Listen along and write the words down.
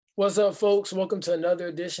What's up, folks? Welcome to another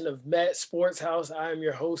edition of Matt Sports House. I am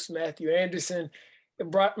your host, Matthew Anderson. I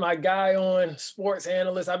brought my guy on, sports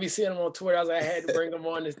analyst. I be seeing him on Twitter. I was like, I had to bring him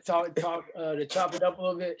on to to chop it up a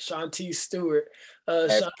little bit. Shantice Stewart.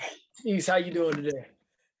 Hey, Shantice, how you doing today?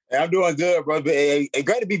 I'm doing good, bro. But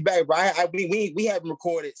great to be back, bro. We haven't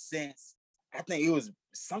recorded since I think it was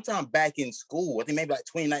sometime back in school. I think maybe like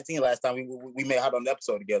 2019 last time we made out on the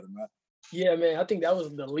episode together, man. Yeah, man. I think that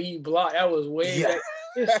was the lead block. That was way Yeah. back.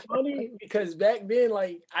 It's funny because back then,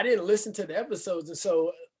 like, I didn't listen to the episodes, and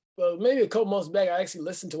so well, maybe a couple months back, I actually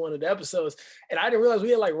listened to one of the episodes, and I didn't realize we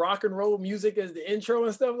had like rock and roll music as the intro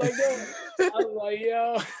and stuff like that. I was like,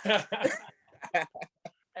 yo.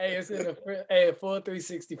 Hey, it's in a full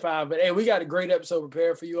 365. But hey, we got a great episode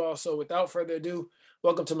prepared for you all. So without further ado,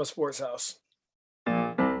 welcome to my sports house.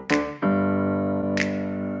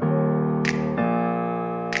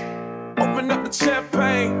 Open up the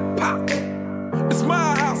champagne, pop. It's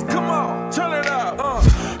my house, come on, turn it up.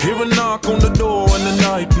 Hear a knock on the door and the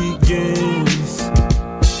night begins.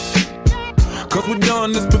 Cause we've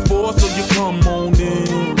done this before, so you come on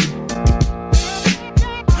in.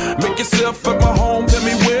 Make yourself at my home, tell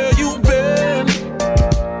me where you been.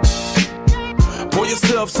 Pour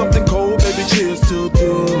yourself something cold, baby, cheers to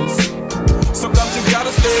this. Sometimes you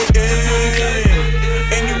gotta stay in,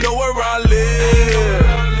 and you know where I live.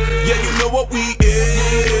 Yeah, you know what we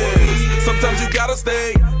is. Sometimes you gotta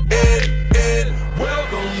stay in.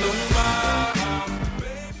 Welcome to my house,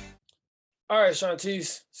 baby. All right,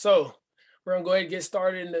 Shantice. So we're gonna go ahead and get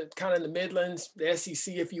started in the kind of the Midlands, the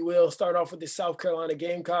SEC, if you will. Start off with the South Carolina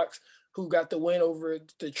Gamecocks, who got the win over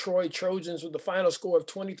the Troy Trojans with the final score of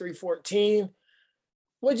 23-14.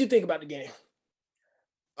 What did you think about the game?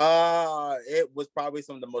 It was probably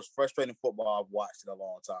some of the most frustrating football I've watched in a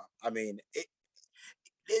long time. I mean,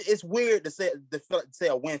 it's weird to say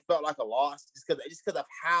a win felt like a loss just because of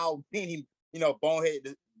how many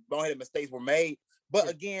boneheaded mistakes were made. But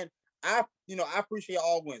again, I appreciate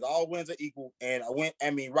all wins. All wins are equal, and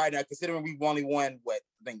right now, considering we've only won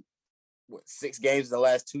 6 games in the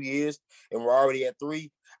last 2 years, and we're already at 3.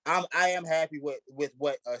 I am happy with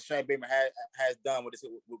what Shane Beamer has done with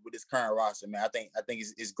this current roster, man. I think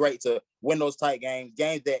it's great to win those tight games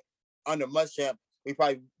that under Muschamp we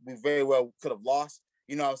very well could have lost.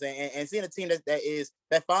 You know what I'm saying? And seeing a team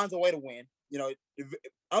that finds a way to win,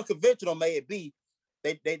 unconventional may it be,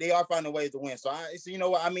 they are finding ways to win. So you know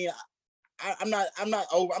what I mean. I'm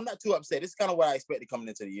not too upset. This is kind of what I expected coming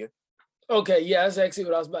into the year. Okay, yeah, that's actually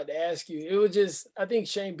what I was about to ask you. It was just, I think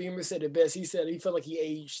Shane Beamer said it best. He said he felt like he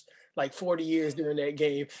aged like 40 years during that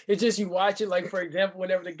game. It's just you watch it, like, for example,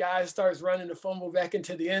 whenever the guy starts running the fumble back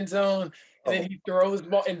into the end zone and then he throws the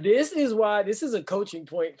ball. And this is why, this is a coaching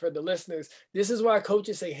point for the listeners. This is why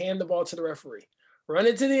coaches say hand the ball to the referee. Run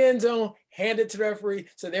it to the end zone, hand it to the referee.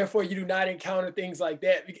 So therefore, you do not encounter things like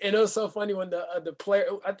that. And it was so funny when the player,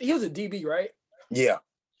 I think he was a DB, right? Yeah.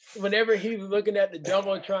 Whenever he was looking at the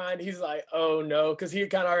jumbotron, he's like, "Oh no," because he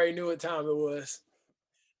kind of already knew what time it was.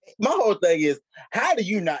 My whole thing is, how do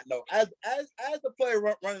you not know as the player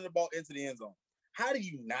running the ball into the end zone? How do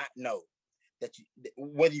you not know that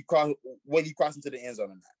whether you cross into the end zone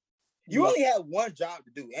or not? You only had one job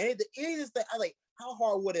to do, and the easiest thing, I was like, how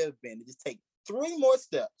hard would it have been to just take 3 more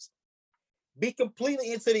steps, be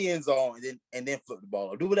completely into the end zone, and then flip the ball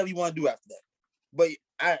or do whatever you want to do after that? But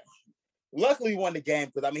luckily we won the game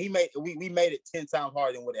because we made it 10 times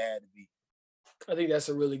harder than what it had to be. I think that's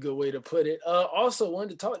a really good way to put it. Also,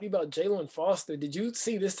 wanted to talk to you about Jalen Foster. Did you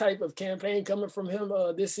see this type of campaign coming from him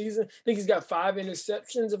this season? I think he's got 5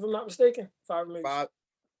 interceptions, if I'm not mistaken. 5, maybe. 5.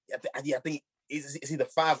 I think it's either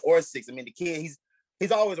 5 or 6. I mean, the kid,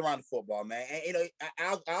 he's always around the football, man. And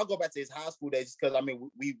I'll go back to his high school days just because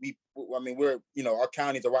we're our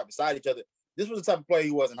counties are right beside each other. This was the type of player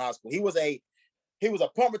he was in high school. He was a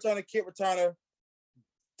punt returner, kick returner,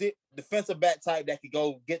 defensive back type that could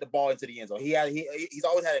go get the ball into the end zone. He's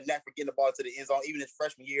always had a knack for getting the ball into the end zone. Even his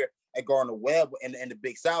freshman year at Gardner-Webb in the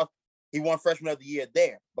Big South, he won freshman of the year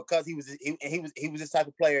there because he was this type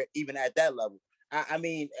of player even at that level.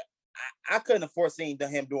 I couldn't have foreseen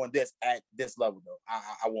him doing this at this level though.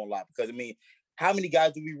 I won't lie, because how many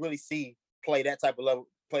guys do we really see play that type of level,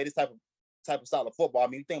 play this type of style of football? I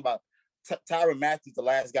mean, you think about Tyrann Mathieu, the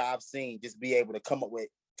last guy I've seen just be able to come up with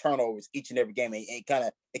turnovers each and every game, and it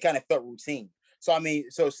kind of felt routine. So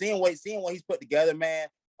seeing what he's put together, man.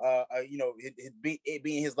 It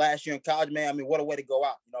being his last year in college, man. I mean, what a way to go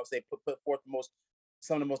out. Put forth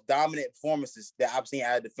some of the most dominant performances that I've seen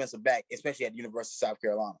out of defensive back, especially at the University of South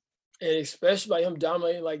Carolina. And especially by him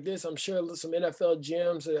dominating like this, I'm sure some NFL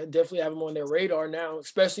gyms definitely have him on their radar now,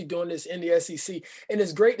 especially doing this in the SEC. And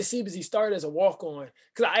it's great to see because he started as a walk-on.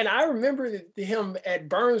 And I remember him at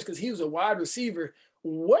Burns because he was a wide receiver.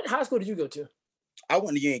 What high school did you go to? I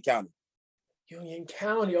went to Union County. Union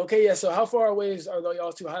County. Okay, yeah. So how far away are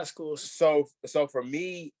y'all two high schools? So for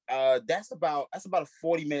me, that's about a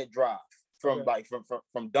 40-minute drive from Okay.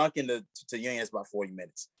 from Duncan to Union. It's about 40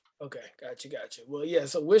 minutes. Okay, gotcha. Well, yeah,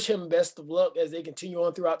 so wish him best of luck as they continue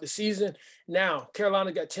on throughout the season. Now,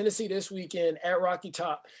 Carolina got Tennessee this weekend at Rocky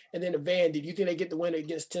Top, and then the Van. Did you think they get the win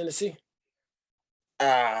against Tennessee?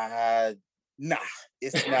 Nah,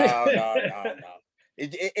 it's no.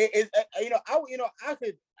 I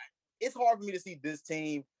could. It's hard for me to see this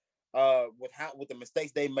team with the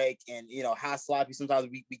mistakes they make and how sloppy sometimes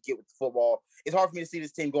we get with the football. It's hard for me to see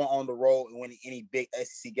this team going on the road and winning any big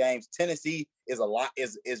SEC games. Tennessee is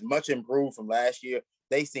much improved from last year.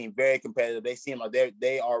 They seem very competitive. They seem like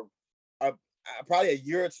they are probably a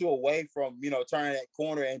year or two away from turning that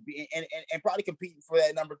corner and probably competing for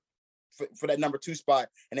that number 2 spot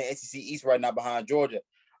in the SEC East right now behind Georgia.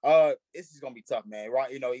 This is gonna be tough, man.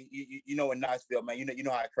 Right? You know in Knoxville, man. You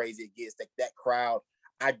know how crazy it gets. That crowd.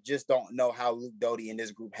 I just don't know how Luke Doty and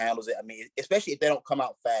this group handles it. I mean, especially if they don't come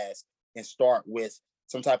out fast and start with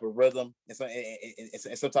some type of rhythm and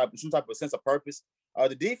some type of sense of purpose.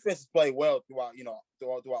 The defense has played well throughout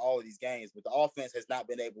all of these games, but the offense has not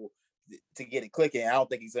been able to get it clicking. I don't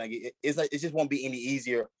think he's gonna get it. It just won't be any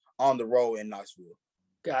easier on the road in Knoxville.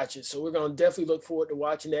 Gotcha. So we're gonna definitely look forward to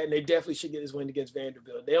watching that, and they definitely should get this win against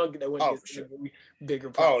Vanderbilt. They don't get that win Oh, against for sure. Vanderbilt, bigger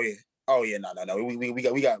Oh problem. yeah. Oh yeah. No.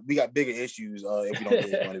 We got bigger issues if we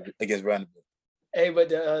don't get one against Vanderbilt. Hey, but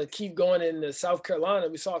to keep going in South Carolina,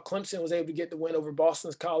 we saw Clemson was able to get the win over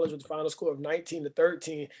Boston's College with the final score of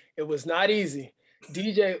 19-13. It was not easy.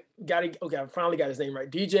 DJ I finally got his name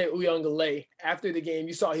right. DJ Uyunglele. After the game,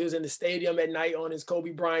 you saw he was in the stadium at night on his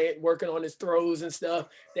Kobe Bryant, working on his throws and stuff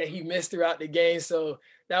that he missed throughout the game. So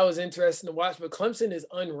that was interesting to watch. But Clemson is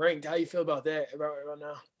unranked. How you feel about that right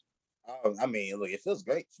now? I mean, look, it feels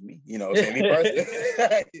great for me. Me personally,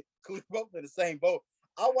 we both in the same boat.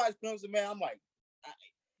 I watch Clemson, man. I'm like,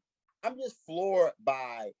 I'm just floored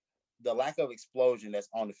by the lack of explosion that's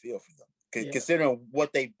on the field for them. Yeah. Considering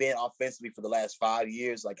what they've been offensively for the last 5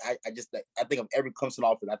 years, like I think of every Clemson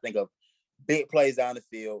offense. I think of big plays down the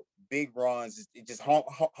field, big runs, it just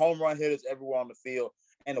home run hitters everywhere on the field.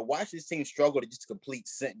 And to watch this team struggle to just complete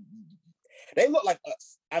sentence, they look like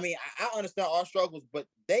us. I mean, I understand our struggles, but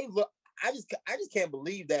they look. I just can't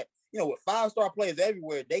believe that with 5-star players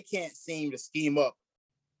everywhere, they can't seem to scheme up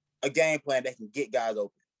a game plan that can get guys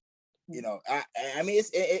open. I mean,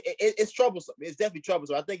 it's troublesome. It's definitely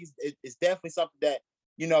troublesome. I think it's definitely something that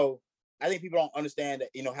I think people don't understand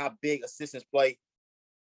that how big assistants play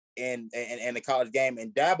in the college game.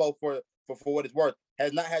 And Dabo, for what it's worth,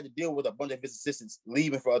 has not had to deal with a bunch of his assistants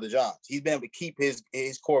leaving for other jobs. He's been able to keep his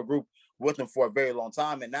core group with him for a very long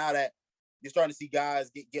time. And now that you're starting to see guys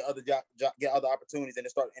get other opportunities, and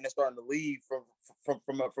they're starting to leave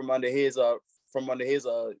from under his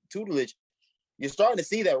tutelage. You're starting to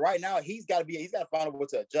see that right now. He's got to find a way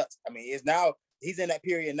to adjust. I mean, he's in that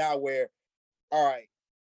period now where, all right,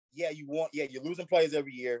 you're losing players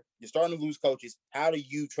every year. You're starting to lose coaches. How do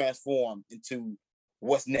you transform into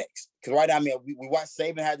what's next? Because right now, I mean, we watched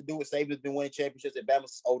Saban had to do it. Saban's been winning championships at Bama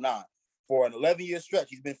since 2009. For an 11-year stretch,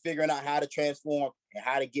 he's been figuring out how to transform and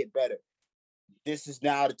how to get better. This is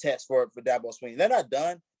now the test for Dabo Swinney. They're not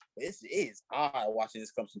done, but it is hard watching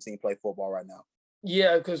this Clemson team play football right now.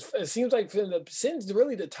 Yeah, because it seems like since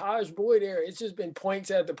really the Taj Boyd era, it's just been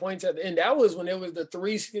points at the end. That was when it was the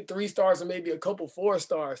three stars and maybe a couple 4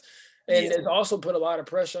 stars. And Yeah. it's also put a lot of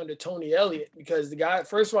pressure under Tony Elliott because the guy,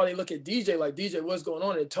 first of all, they look at DJ like, DJ, what's going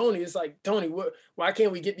on? And Tony, it's like, Tony, why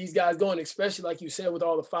can't we get these guys going? Especially like you said, with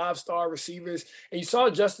all the 5-star receivers. And you saw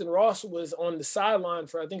Justin Ross was on the sideline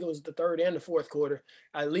for, I think it was the 3rd and the 4th quarter,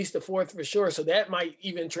 at least the 4th for sure. So that might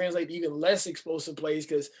even translate to even less explosive plays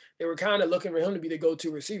because they were kind of looking for him to be the go-to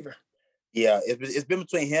receiver. Yeah, it's been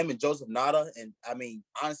between him and Joseph Nada. And I mean,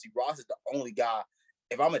 honestly, Ross is the only guy.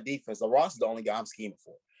 If I'm a defense, Ross is the only guy I'm scheming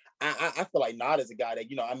for. I feel like Nada is a guy that,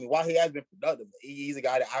 I mean, while he has been productive, he's a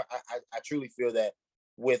guy that I truly feel that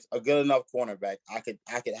with a good enough cornerback, I could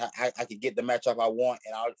get the matchup I want,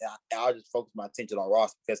 and I'll just focus my attention on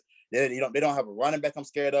Ross because they don't have a running back I'm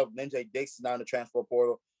scared of. Lynn-J Dixon's now in the transfer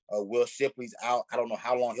portal. Will Shipley's out. I don't know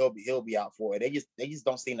how long he'll be out for. They just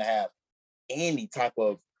don't seem to have any type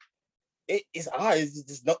of. It's odd. It's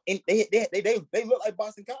just no. They look like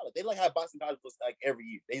Boston College. They like how Boston College looks like every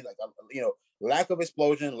year. They like lack of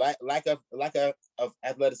explosion, lack of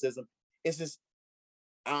athleticism. It's just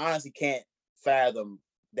I honestly can't fathom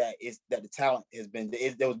that the talent has been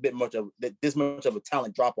there was a bit much of this much of a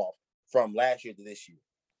talent drop off from last year to this year.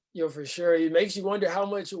 Yo, for sure. It makes you wonder how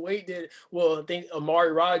much weight I think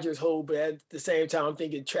Amari Rogers hold, but at the same time, I'm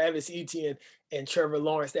thinking Travis Etienne and Trevor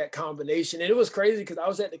Lawrence, that combination. And it was crazy because I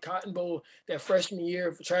was at the Cotton Bowl that freshman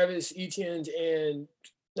year for Travis Etienne and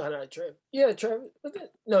no, not Trevor. Yeah, Trevor.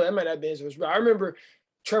 No, that might not be his, but I remember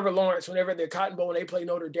Trevor Lawrence, whenever they're Cotton Bowl and they play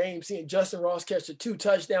Notre Dame, seeing Justin Ross catch the 2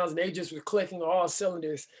 touchdowns and they just were clicking all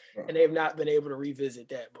cylinders, and they have not been able to revisit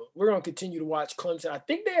that. But we're going to continue to watch Clemson. I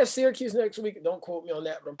think they have Syracuse next week. Don't quote me on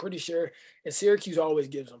that, but I'm pretty sure. And Syracuse always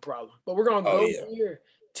gives them problems. But we're going to go here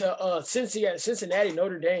to Cincinnati,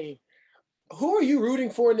 Notre Dame. Who are you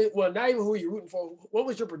rooting for? Well, not even who are you rooting for. What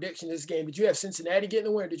was your prediction in this game? Did you have Cincinnati getting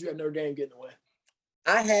the win, or did you have Notre Dame getting the win?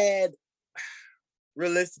 I had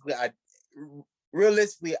realistically, I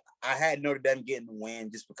had Notre Dame getting the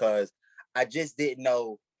win just because I just didn't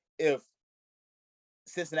know if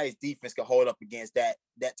Cincinnati's defense could hold up against that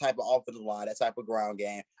type of offensive line, that type of ground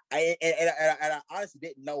game. I honestly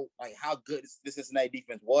didn't know like how good the Cincinnati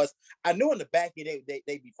defense was. I knew in the back end they'd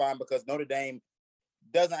be fine because Notre Dame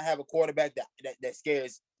doesn't have a quarterback that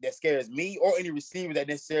scares me or any receiver that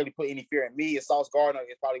necessarily put any fear in me. And Sauce Gardner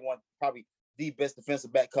is probably the best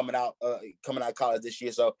defensive back coming out of college this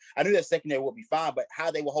year. So I knew that secondary would be fine, but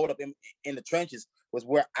how they would hold up in the trenches was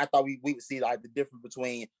where I thought we would see like the difference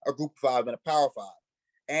between a group of 5 and a power 5.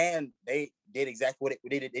 And they did exactly what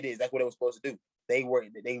they did exactly what they were supposed to do. They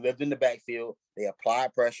lived in the backfield, they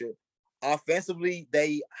applied pressure. Offensively,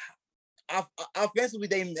 they left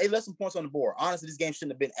some points on the board. Honestly, this game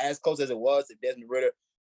shouldn't have been as close as it was if Desmond Ridder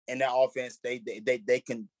and that offense, they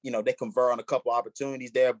can, they convert on a couple opportunities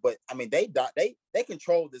there. But I mean, they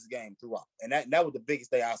controlled this game throughout, and that was the biggest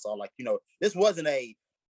thing I saw. Like, this wasn't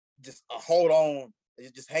just a hold on,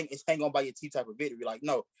 hang on by your teeth type of victory. Like,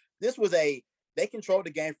 no, this was they controlled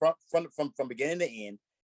the game from beginning to end.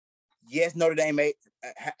 Yes, Notre Dame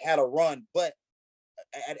had a run, but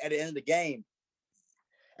at the end of the game,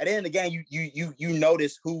 you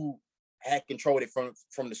notice who had controlled it from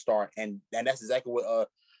the start, and that's exactly what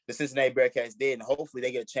the Cincinnati Bearcats did. And hopefully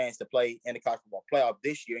they get a chance to play in the college football playoff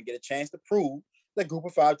this year and get a chance to prove the group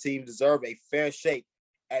of 5 teams deserve a fair shake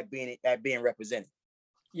at being represented.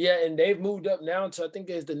 Yeah, and they've moved up now to, I think,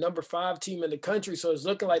 it's the number 5 team in the country. So it's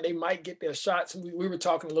looking like they might get their shots. We were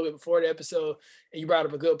talking a little bit before the episode, and you brought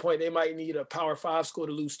up a good point. They might need a Power 5 school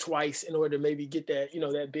to lose twice in order to maybe get that,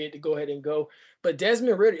 that bid to go ahead and go. But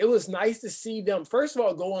Desmond Ridder, it was nice to see them, first of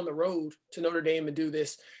all, go on the road to Notre Dame and do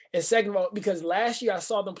this. And second of all, because last year I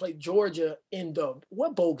saw them play Georgia in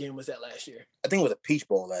what bowl game was that last year? I think it was a Peach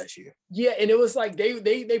Bowl last year. Yeah, and it was like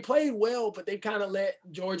they played well, but they kind of let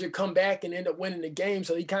Georgia come back and end up winning the game.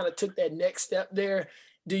 So he kind of took that next step there.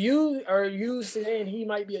 Are you saying he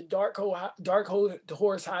might be a dark horse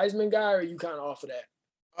Heisman guy, or are you kind of off of that?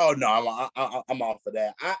 Oh no, I'm off of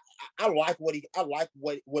that. I like what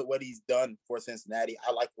he's done for Cincinnati.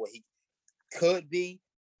 I like what he could be,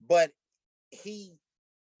 but he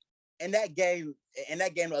in that game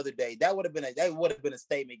the other day, that would have been a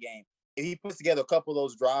statement game if he puts together a couple of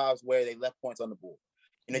those drives where they left points on the board.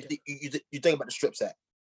 You think about the strip sack.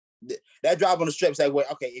 That drive on the strip sack where,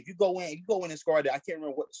 okay, if you go in and score there, I can't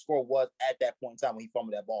remember what the score was at that point in time when he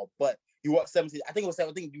fumbled that ball, but you were up 17. I think it was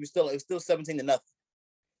 17. It was still 17-0.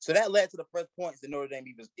 So that led to the first points that Notre Dame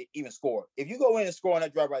even scored. If you go in and score on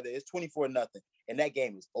that drive right there, it's 24-0, and that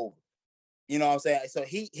game is over. You know what I'm saying? So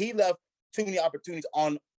he left too many opportunities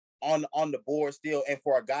on the board still, and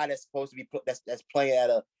for a guy that's supposed to be that's playing at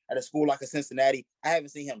a school like a Cincinnati, I haven't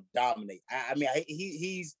seen him dominate. I mean,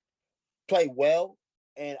 he's played well,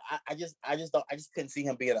 and I just couldn't see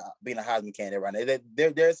him being a Heisman candidate right now.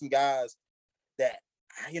 There's some guys that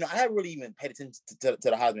I haven't really even paid attention to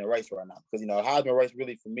the Heisman race right now because the Heisman race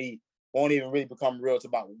really for me won't even really become real until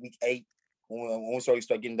about week 8 when we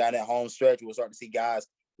start getting down that home stretch. We'll start to see guys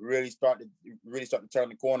really start to turn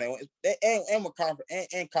the corner and with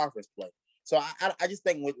conference play. So I just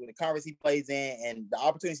think with the conference he plays in and the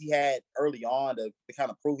opportunities he had early on to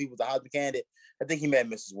kind of prove he was a Heisman candidate, I think he may have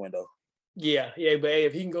missed his window. Yeah, but hey,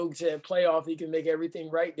 if he can go to that playoff, he can make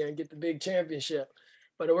everything right there and get the big championship.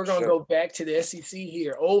 But we're going to go back to the SEC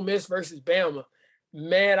here. Ole Miss versus Bama.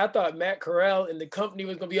 Man, I thought Matt Corral and the company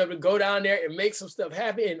was going to be able to go down there and make some stuff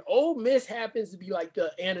happen. And Ole Miss happens to be like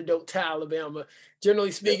the antidote to Alabama.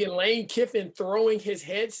 Generally speaking, Lane Kiffin throwing his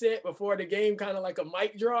headset before the game, kind of like a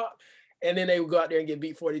mic drop. And then they would go out there and get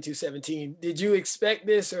beat 42-17. Did you expect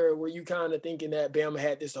this, or were you kind of thinking that Bama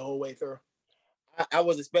had this the whole way through? I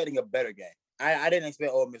was expecting a better game. I didn't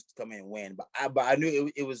expect Ole Miss to come in and win, but I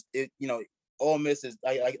knew it was Ole Miss is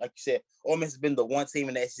like you said, Ole Miss has been the one team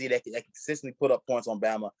in the SEC that can consistently put up points on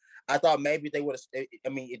Bama. I thought maybe they would have. I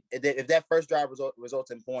mean, if that first drive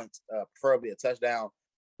results in points, preferably a touchdown,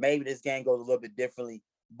 maybe this game goes a little bit differently.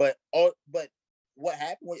 But what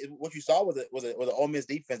happened? What you saw was an Ole Miss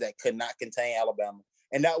defense that could not contain Alabama,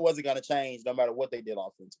 and that wasn't going to change no matter what they did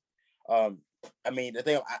offensively. I mean, the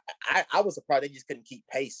thing I was surprised they just couldn't keep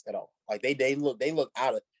pace at all. Like they looked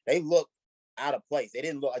out of place. They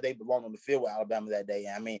didn't look like they belonged on the field with Alabama that day.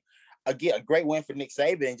 I mean, again, a great win for Nick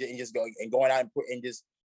Saban and going out and just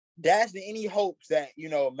dashing any hopes that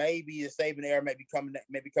maybe the Saban era may be coming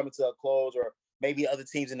to a close, or maybe other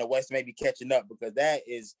teams in the West may be catching up, because that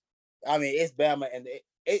is, I mean, it's Bama and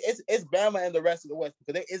it's Bama and the rest of the West,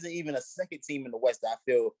 because there isn't even a second team in the West that I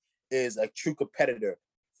feel is a true competitor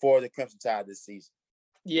for the Crimson Tide this season.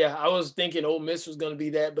 Yeah, I was thinking Ole Miss was going to be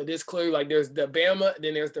that, but it's clearly like there's the Bama,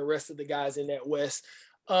 then there's the rest of the guys in that West.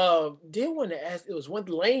 Did want to ask, it was one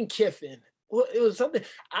Lane Kiffin. Well, it was something.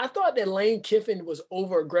 I thought that Lane Kiffin was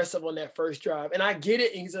over aggressive on that first drive, and I get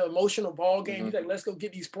it. He's an emotional ball game. He's like, let's go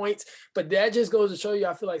get these points. But that just goes to show you,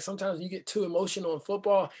 I feel like sometimes when you get too emotional in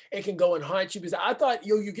football, it can go and haunt you. Because I thought,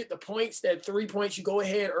 you get the points, that 3 points, you go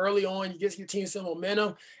ahead early on, you get your team some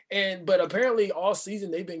momentum. But apparently all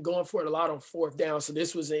season they've been going for it a lot on fourth down. So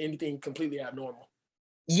this wasn't anything completely abnormal.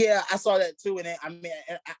 Yeah, I saw that too, and then, I mean,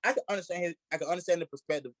 I can understand the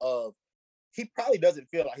perspective of, he probably doesn't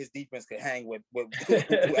feel like his defense could hang with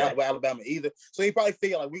Alabama either. So he probably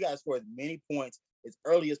figured like, we got to score as many points as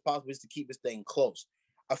early as possible just to keep this thing close.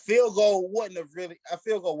 A field goal wouldn't have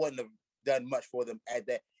done much for them at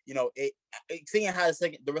that. Seeing how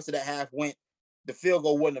the rest of that half went, the field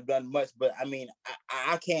goal wouldn't have done much. But I mean,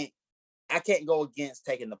 I can't go against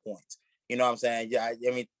taking the points. You know what I'm saying? Yeah,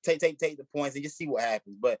 I mean, take the points and just see what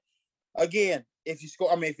happens. But again, if you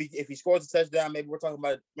score, I mean, if he scores a touchdown, maybe we're talking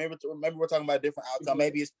about a different outcome.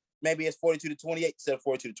 Maybe it's 42-28 instead of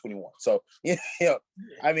 42-21. So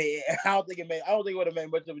I mean, I don't think it would have made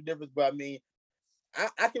much of a difference. But I mean,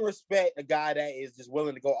 I can respect a guy that is just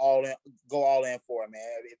willing to go all in for it, man.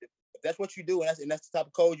 If that's what you do, and that's the type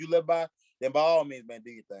of code you live by, then by all means, man, do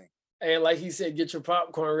your thing. And like he said, get your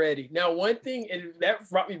popcorn ready. Now, one thing, and that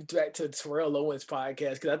brought me back to Terrell Owens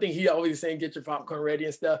podcast, because I think he always saying get your popcorn ready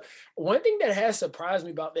and stuff. One thing that has surprised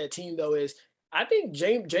me about that team, though, is I think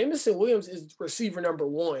Jameson Williams is receiver number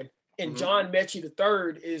 1, and John Mechie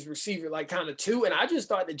III is receiver like kind of 2. And I just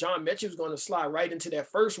thought that John Mechie was going to slide right into that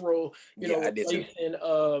first role, replacing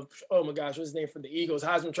oh my gosh, what's his name for the Eagles?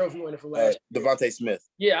 Heisman Trophy winner from last year. Devontae Smith.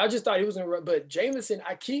 Yeah, I just thought he was going to run. But Jameson,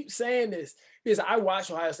 I keep saying this because I watch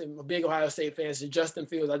Ohio State. I'm a big Ohio State fan. So Justin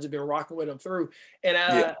Fields, I've just been rocking with him through. And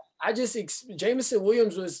Jameson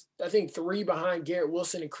Williams was, I think, 3 behind Garrett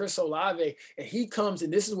Wilson and Chris Olave. And he comes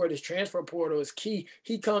in, this is where this transfer portal is key.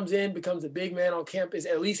 He comes in, becomes a big man on campus,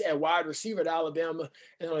 at least at wide receiver at Alabama.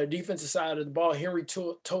 And on the defensive side of the ball, Henry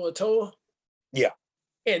To'oTo'o. Yeah.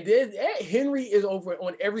 And then Henry is over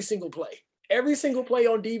on every single play. Every single play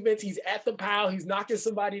on defense, he's at the pile. He's knocking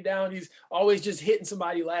somebody down. He's always just hitting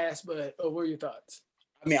somebody last. But what are your thoughts?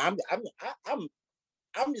 I mean,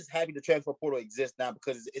 I'm just happy the transfer portal exists now,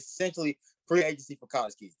 because it's essentially free agency for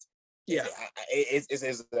college kids. Yeah,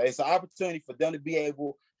 it's an opportunity for them to be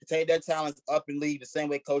able to take their talents up and leave the same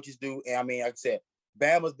way coaches do. And I mean, like I said,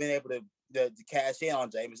 Bama's been able to cash in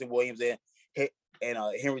on Jameson Williams and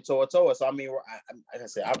Henry To'oTo'o. So I mean, like I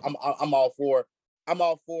said, I'm all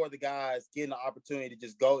for the guys getting the opportunity to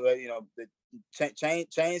just go,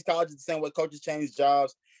 change colleges the same way coaches change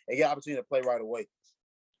jobs, and get an opportunity to play right away.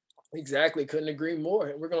 Exactly. Couldn't agree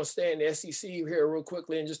more. We're going to stay in the SEC here real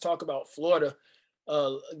quickly and just talk about Florida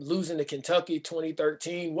losing to Kentucky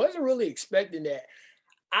 2013. Wasn't really expecting that.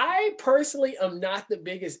 I personally am not the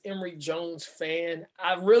biggest Emory Jones fan.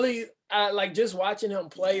 I like just watching him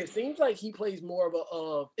play. It seems like he plays more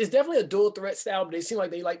of it's definitely a dual threat style, but they seem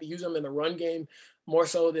like they like to use him in the run game more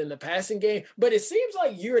so than the passing game. But it seems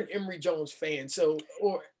like you're an Emory Jones fan. So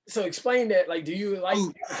explain that. Like, do you like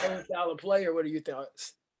the style of play, or what are your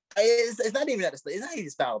thoughts? It's not even that. It's not even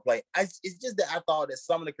style of play. It's just that I thought that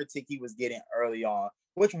some of the critique he was getting early on,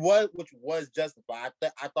 which was justified.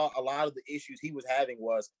 I thought a lot of the issues he was having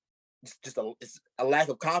was just a lack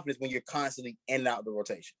of confidence when you're constantly in and out of the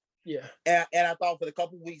rotation. Yeah. And I thought for the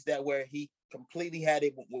couple of weeks that where he completely had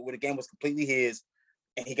it, where the game was completely his,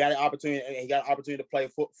 and he got an opportunity, to play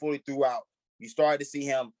fully throughout, you started to see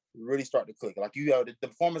him really start to click. Like, the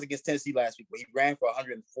performance against Tennessee last week, where he ran for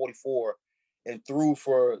 144 and threw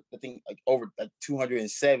for, I think, like over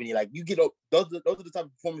 270. Like, you get those are the type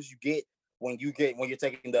of performance you get when you're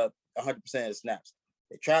taking the 100% of the snaps.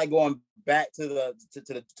 They tried going back to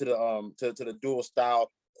the dual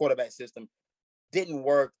style quarterback system. didn't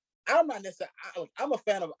work. I'm not necessarily. I'm a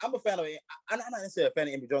fan of. I'm not necessarily a fan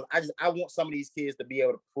of Emory Jones. I want some of these kids to be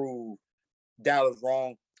able to prove Dallas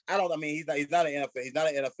wrong. I mean, he's not an NFL. He's not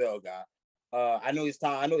an NFL guy. I know his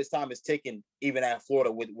time is ticking, even at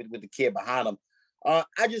Florida with the kid behind him.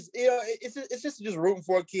 I just, it's just rooting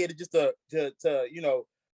for a kid to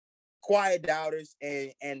quiet doubters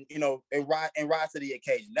and rise to the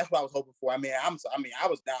occasion. That's what I was hoping for. I mean, I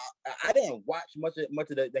was down. I didn't watch much of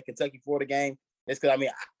the Kentucky Florida game. It's because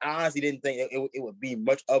I honestly didn't think it would be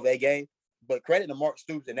much of a game. But credit to Mark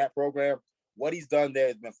Stoops and that program. What he's done there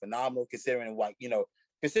has been phenomenal, considering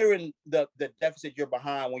the deficit you're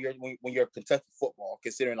behind when you're Kentucky football.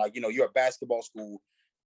 Considering you're a basketball school.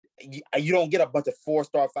 You don't get a bunch of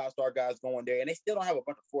 4-star, 5-star guys going there, and they still don't have a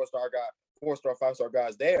bunch of 4-star, 5-star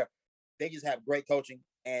guys there. They just have great coaching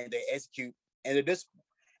and they execute and they're disciplined.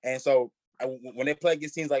 And so when they play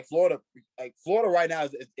against teams like Florida right now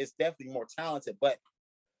is definitely more talented. But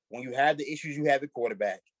when you have the issues you have at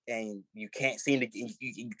quarterback and you can't seem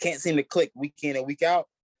to click week in and week out,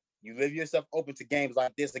 you leave yourself open to games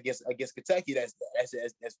like this against Kentucky. That's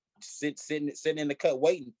sitting in the cut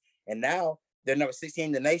waiting. And now they're number 16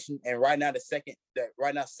 in the nation, and right now second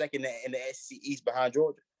in the SEC East behind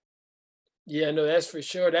Georgia. Yeah, no, that's for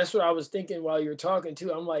sure. That's what I was thinking while you were talking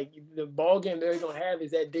too. I'm like, the ball game they're gonna have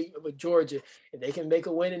is that date with Georgia, and they can make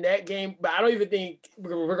a win in that game. But I don't even think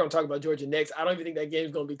we're gonna talk about Georgia next. I don't even think that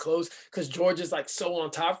game's gonna be close because Georgia's like so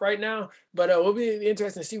on top right now. But it'll be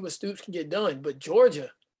interesting to see what Stoops can get done. But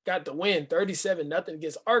Georgia got the win, 37-0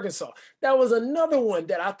 against Arkansas. That was another one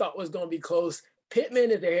that I thought was gonna be close. Pittman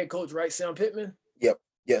is their head coach, right? Sam Pittman? Yep.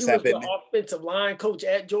 Yes, Sam Pittman. The offensive line coach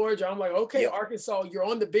at Georgia. I'm like, okay, yep. Arkansas, you're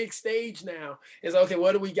on the big stage now. It's okay,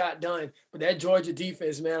 what do we got done? But that Georgia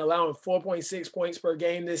defense, man, allowing 4.6 points per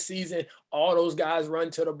game this season. All those guys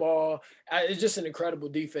run to the ball. It's just an incredible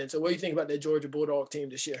defense. So what do you think about that Georgia Bulldog team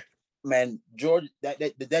this year? Man, Georgia,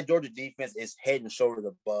 that Georgia defense is head and shoulders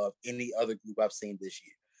above any other group I've seen this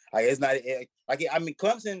year. Like, it's not like, I mean,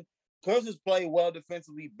 Clemson's played well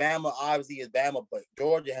defensively. Bama obviously is Bama, but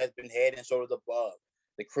Georgia has been head and shoulders above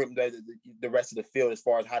the rest of the field as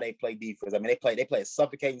far as how they play defense. I mean, they play a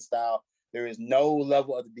suffocating style. There is no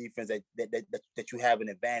level of the defense that you have an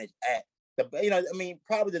advantage at.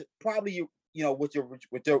 Probably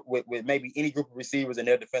with maybe any group of receivers and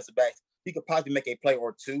their defensive backs, you could possibly make a play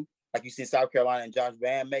or two, like you see South Carolina and Josh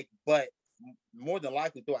Vann make. But more than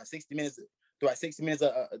likely, throughout 60 minutes throughout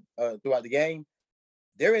the game,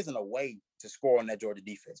 there isn't a way to score on that Georgia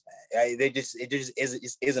defense, man. It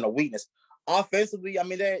just isn't a weakness. Offensively, I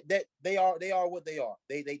mean, they are what they are.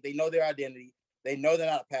 They know their identity. They know they're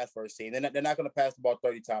not a pass first team. They're not going to pass the ball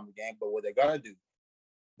 30 times a game. But what they're going to do,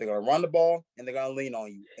 they're going to run the ball and they're going to lean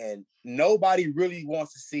on you. And nobody really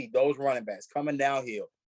wants to see those running backs coming downhill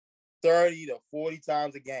 30 to 40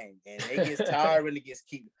 times a game. And it gets tired and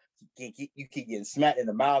you keep getting smacked in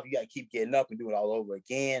the mouth. You got to keep getting up and do it all over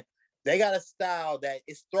again. They got a style that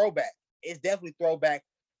is throwback. It's definitely throwback.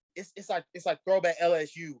 It's like throwback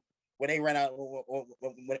LSU when they ran out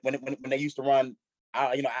when they used to run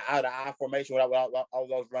out of I formation with all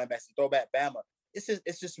those running backs and throwback Bama. It's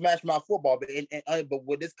just smash mouth football. But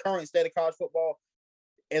with this current state of college football,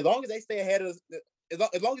 as long as they stay ahead of,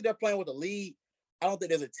 as long as they're playing with the lead, I don't think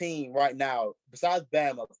there's a team right now besides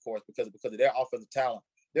Bama, of course, because of their offensive talent.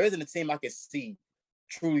 There isn't a team I can see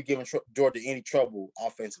truly giving Georgia any trouble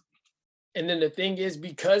offensively. And then the thing is,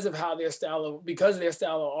 because of their style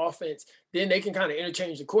of offense, then they can kind of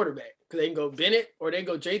interchange the quarterback because they can go Bennett or they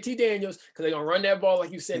go JT Daniels because they're going to run that ball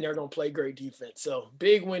like you said, and they're going to play great defense. So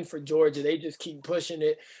big win for Georgia. They just keep pushing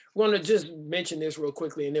it. We're going to just mention this real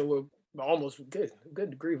quickly, and then we're almost good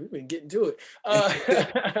degree. We've been getting to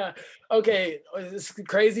it. Okay, it's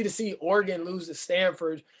crazy to see Oregon lose to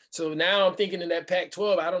Stanford. So now I'm thinking in that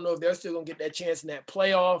Pac-12, I don't know if they're still going to get that chance in that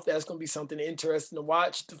playoff. That's going to be something interesting to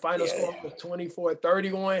watch. The final score was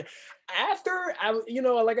 24-31. After,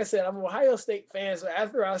 like I said, I'm an Ohio State fan. So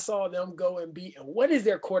after I saw them go and beat, what is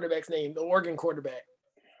their quarterback's name, the Oregon quarterback?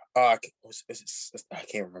 I can't remember his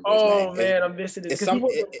name. Oh, man, I'm missing it.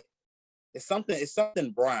 It's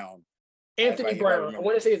something Brown. Anthony Brown. I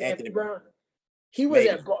want to say it's Anthony Brown. He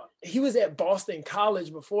was at Boston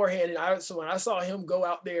College beforehand, and so when I saw him go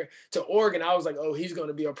out there to Oregon, I was like, oh, he's going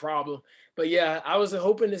to be a problem. But yeah, I was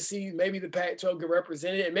hoping to see maybe the Pac-12 get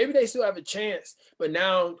represented, and maybe they still have a chance. But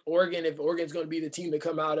now if Oregon's going to be the team to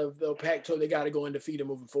come out of the Pac-12, they got to go undefeated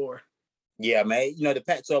moving forward. Yeah, man. The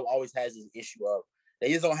Pac-12 always has this issue of they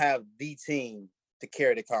just don't have the team to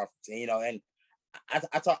carry the conference, and I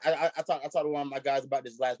talked to one of my guys about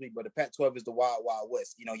this last week, but the Pac-12 is the wild, wild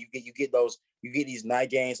west. You know, you get these night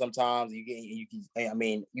games sometimes. You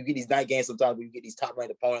get these night games sometimes where you get these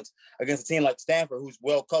top-ranked opponents against a team like Stanford, who's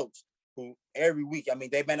well coached, who every week, I mean,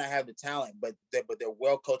 they may not have the talent, but they're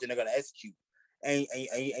well coached and they're going to execute. And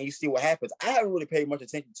you see what happens. I haven't really paid much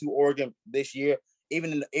attention to Oregon this year.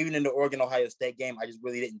 Even in the Oregon-Ohio State game, I just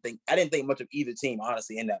really didn't think much of either team,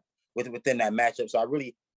 honestly, within that matchup. So I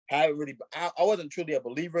wasn't truly a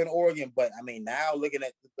believer in Oregon, but I mean, now looking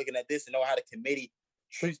at this and know how the committee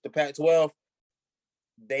treats the Pac-12,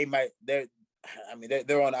 they're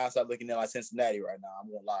on the outside looking in like Cincinnati right now. I'm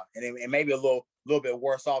gonna lie, and maybe a little bit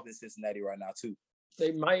worse off than Cincinnati right now too.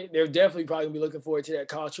 They're definitely probably gonna be looking forward to that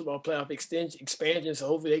college football playoff expansion. So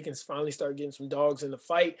hopefully they can finally start getting some dogs in the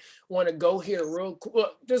fight. Want to go here real quick.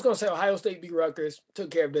 Well, just gonna say Ohio State beat Rutgers, took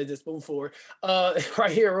care of business, move forward.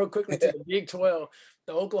 Right here real quickly to the Big 12.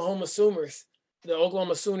 The Oklahoma Sooners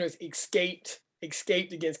escaped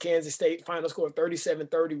against Kansas State. Final score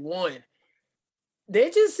 37-31.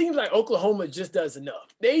 It just seems like Oklahoma just does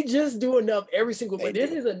enough. They just do enough every single. But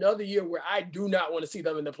this is another year where I do not want to see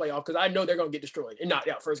them in the playoff because I know they're going to get destroyed and knocked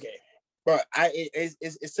out first game. But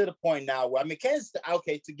it's to the point now where, I mean, Kansas State,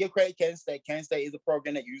 okay, to give credit, Kansas State is a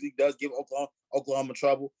program that usually does give Oklahoma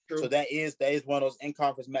trouble. True. So that is one of those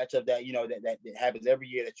in-conference matchups that, you know, that happens every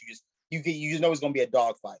year that you just know it's going to be a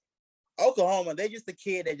dogfight. Oklahoma, they're just a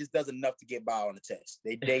kid that just does enough to get by on the test.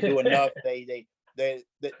 They do enough. They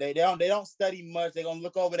don't study much. They're gonna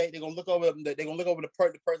look over the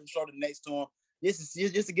person shoulder next to them. Just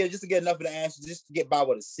to get enough of the answers, just to get by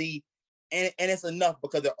with a C, and it's enough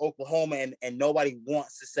because they're Oklahoma, and nobody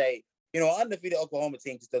wants to say, you know, undefeated Oklahoma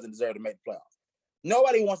team just doesn't deserve to make the playoffs.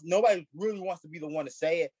 Nobody really wants to be the one to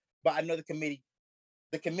say it, but I know the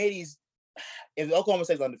committees. If Oklahoma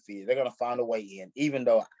stays undefeated, they're gonna find a way in. Even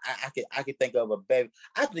though I could think of a better.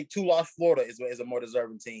 I think 2-loss Florida is a more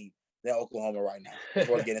deserving team than Oklahoma right now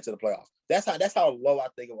before they get into the playoffs. That's how low I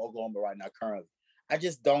think of Oklahoma right now currently. I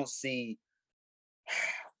just don't see.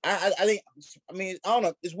 I don't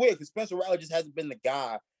know. It's weird because Spencer Rattler just hasn't been the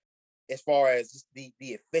guy as far as just the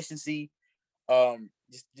efficiency.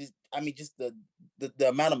 Just the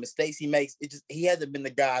amount of mistakes he makes. He hasn't been the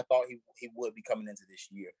guy I thought he would be coming into this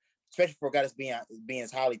year, especially for a guy that's being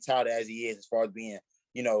as highly touted as he is, as far as being,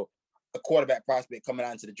 you know, a quarterback prospect coming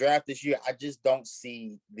out into the draft this year. I just don't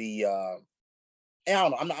see the. And I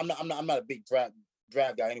don't know. I'm not a big draft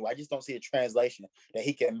guy anyway. I just don't see the translation that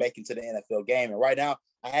he can make into the NFL game. And right now,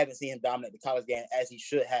 I haven't seen him dominate the college game as he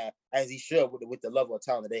should with the level of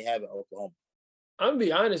talent that they have at Oklahoma. I'm gonna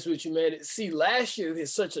be honest with you, man. See, last year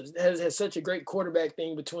has such a great quarterback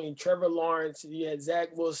thing between Trevor Lawrence, you had Zach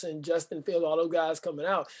Wilson, Justin Fields, all those guys coming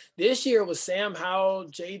out. This year was Sam Howell,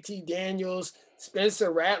 JT Daniels,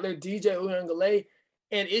 Spencer Rattler, DJ Uiagalelei,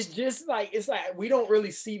 and it's like we don't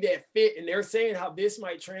really see that fit. And they're saying how this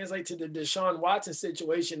might translate to the Deshaun Watson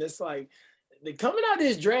situation. It's like they're coming out of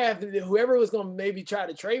this draft, whoever was going to maybe try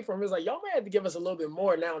to trade for him is like, y'all may have to give us a little bit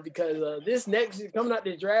more now because this next coming out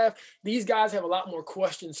this draft, these guys have a lot more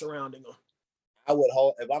questions surrounding them. I would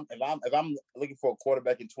hope if I'm looking for a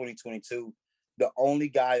quarterback in 2022, the only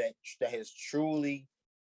guy that has truly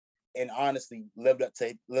and honestly lived up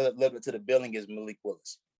to the billing is Malik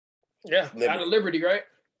Willis. Yeah, out of Liberty, right?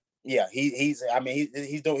 Yeah, he's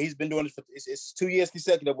been doing this for it's 2 years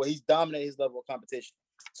consecutive where he's dominated his level of competition.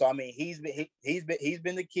 So I mean, he's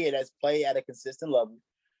been the kid that's played at a consistent level.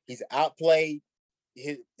 He's outplayed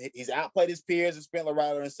his peers, and Spencer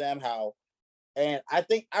Rattler and Sam Howell. And I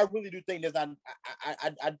really do think there's not.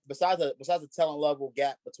 Besides the talent level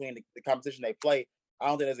gap between the competition they play, I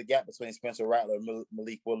don't think there's a gap between Spencer Rattler,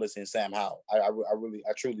 Malik Willis, and Sam Howell. I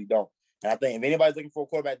truly don't. And I think if anybody's looking for a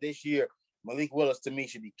quarterback this year, Malik Willis to me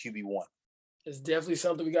should be QB1. It's definitely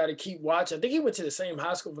something we got to keep watching. I think he went to the same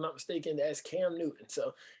high school, if I'm not mistaken, as Cam Newton.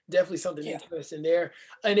 So definitely something interesting there.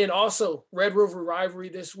 And then also Red River rivalry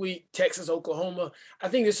this week, Texas, Oklahoma. I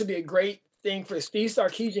think this would be a great thing for Steve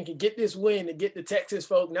Sarkisian to get this win and get the Texas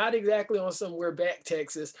folk, not exactly on some we're back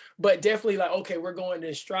Texas, but definitely like, okay, we're going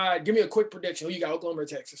in stride. Give me a quick prediction. Who you got, Oklahoma or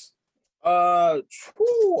Texas? You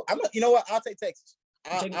know what? I'll take Texas.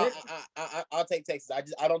 I'll take Texas.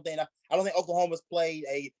 I don't think Oklahoma's played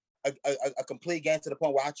a complete game to the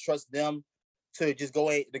point where I trust them to just go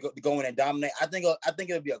in and dominate. I think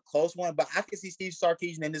it'll be a close one, but I can see Steve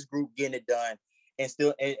Sarkisian and this group getting it done and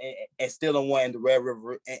still win the Red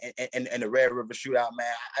River and the Red River shootout,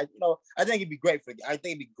 man. I think it'd be great for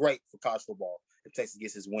college football if Texas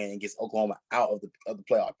gets his win and gets Oklahoma out of the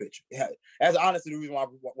playoff picture. Yeah, that's honestly the reason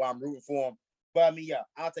why I'm rooting for them. But I mean, yeah,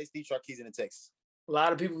 I'll take Steve Sarkisian in Texas. A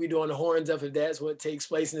lot of people be doing the horns up if that's what takes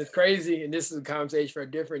place, and it's crazy. And this is a conversation for a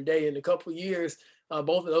different day. In a couple of years,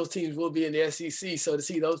 both of those teams will be in the SEC. So to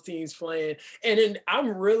see those teams playing, and then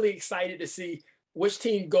I'm really excited to see which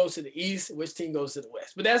team goes to the East, which team goes to the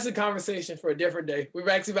West. But that's a conversation for a different day. We're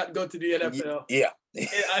actually about to go to the NFL. Yeah.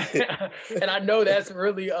 And I know that's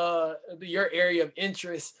really your area of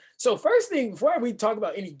interest. So first thing, before we talk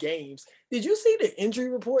about any games, did you see the injury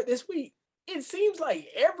report this week? It seems like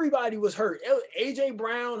everybody was hurt. AJ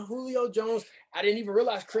Brown, Julio Jones. I didn't even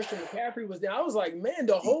realize Christian McCaffrey was there. I was like, man,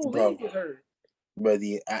 the whole league was hurt. But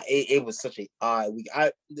it was such a odd week.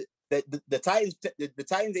 The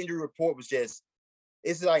Titans injury report was just,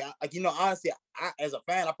 it's like honestly, as a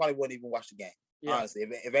fan, I probably wouldn't even watch the game. Yeah. Honestly,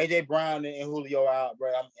 if AJ Brown and Julio out, bro,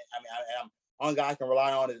 I'm one guy I can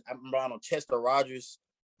rely on is I'm relying on Chester Rogers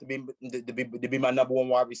to be my number one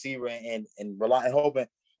wide receiver and hoping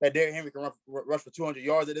that Derrick Henry can rush for 200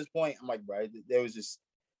 yards at this point. I'm like, bro, it was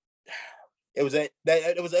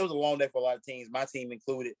a long day for a lot of teams, my team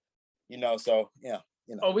included. So yeah.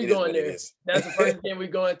 Oh, we going there. That's the first game we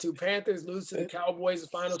going to. Panthers lose to the Cowboys. The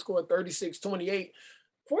final score 36-28.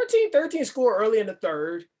 14-13 score early in the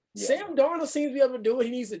third. Yeah. Sam Darnold seems to be able to do what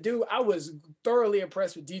he needs to do. I was thoroughly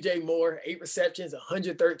impressed with DJ Moore. 8 receptions,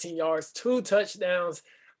 113 yards, 2 touchdowns.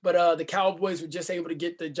 But the Cowboys were just able to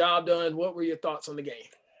get the job done. What were your thoughts on the game?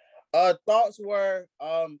 Thoughts were,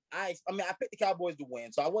 I picked the Cowboys to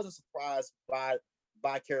win, so I wasn't surprised by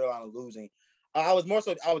Carolina losing. I was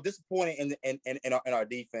disappointed in our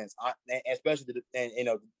defense, especially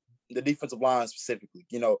the defensive line specifically.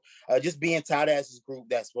 Just being tight as this group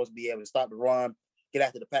that's supposed to be able to stop the run, get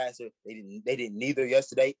after the passer. They didn't neither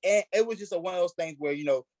yesterday, and it was just one of those things where it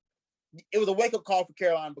was a wake up call for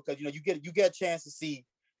Carolina because you get a chance to see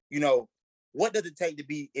what does it take to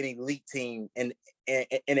be an elite team in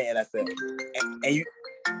the NFL, and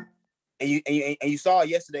you saw it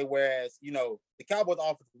yesterday. Whereas the Cowboys'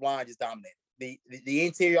 offensive line just dominated. The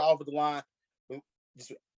interior offensive line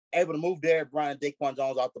just able to move Derrick Brown and Daquan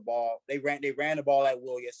Jones off the ball. They ran the ball at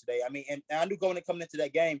will yesterday. I mean, and I knew coming into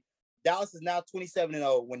that game, Dallas is now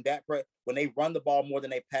 27-0 when they run the ball more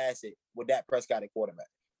than they pass it with Dak Prescott at quarterback.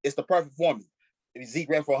 It's the perfect formula. Zeke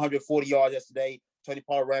ran for 140 yards yesterday. Tony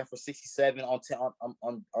Pollard ran for 67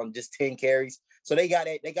 on just 10 carries. So they got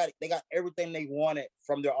everything they wanted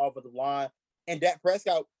from their offensive line. And Dak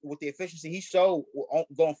Prescott, with the efficiency he showed,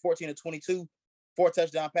 going 14-22, 4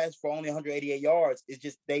 touchdown passes for only 188 yards, is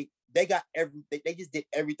just they just did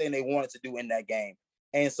everything they wanted to do in that game.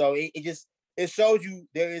 And so it shows you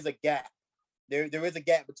there is a gap. There is a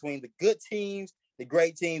gap between the good teams, the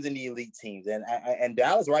great teams, and the elite teams. And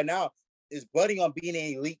Dallas right now is budding on being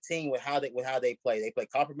an elite team with how they play. They play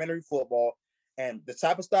complementary football, and the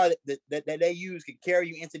type of style that they use can carry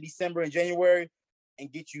you into December and January and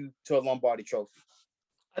get you to a Lombardi Trophy.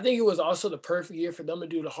 I think it was also the perfect year for them to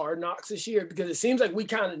do the Hard Knocks this year because it seems like we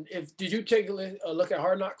did you take a look at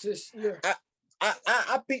Hard Knocks this year?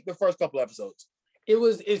 I peeked the first couple episodes.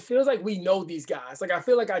 It feels like we know these guys. Like I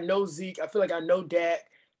feel like I know Zeke. I feel like I know Dak.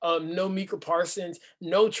 No Micah Parsons,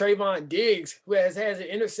 no Trayvon Diggs, who has an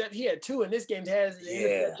interception. He had 2 in this game. Has an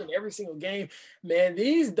interception every single game. Man,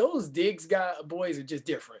 those Diggs boys are just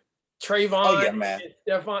different. Trayvon, and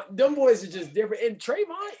Stephon, them boys are just different. And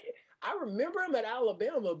Trayvon, I remember him at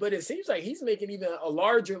Alabama, but it seems like he's making even a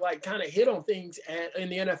larger kind of hit on things in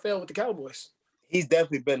the NFL with the Cowboys. He's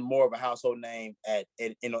definitely been more of a household name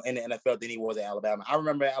in the NFL than he was at Alabama. I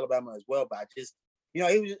remember Alabama as well, but I just. He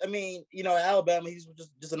was. Alabama. He's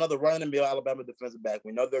just another run-of-the-mill Alabama defensive back.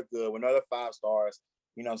 We know they're good. We know they're 5 stars.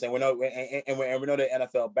 You know what I'm saying? We know they're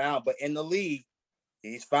NFL bound. But in the league,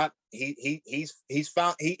 he's found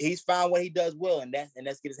what he does well, and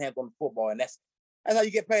that's get his hands on the football, and that's how you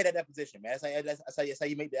get paid at that position, man. That's how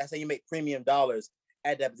you make premium dollars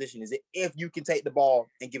at that position. Is if you can take the ball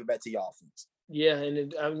and give it back to your offense. Yeah,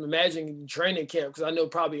 and I'm imagining training camp, because I know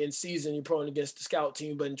probably in season you're probably against the scout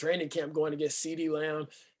team, but in training camp going against CeeDee Lamb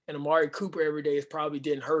and Amari Cooper every day probably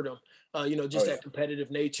didn't hurt him. That competitive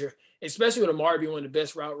nature, especially with Amari being one of the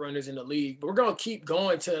best route runners in the league. But we're going to keep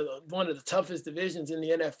going to one of the toughest divisions in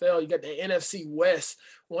the NFL. You got the NFC West.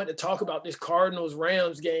 We want to talk about this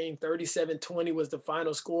Cardinals-Rams game. 37-20 was the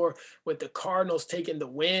final score, with the Cardinals taking the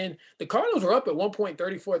win. The Cardinals were up at one point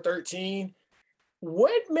 34-13.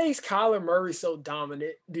 What makes Kyler Murray so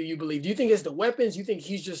dominant, do you believe? Do you think it's the weapons? You think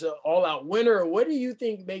he's just an all-out winner? Or what do you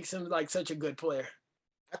think makes him such a good player?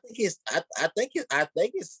 I think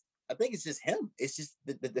it's just him. It's just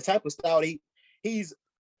the type of style he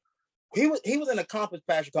was an accomplished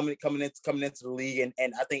passer coming into the league,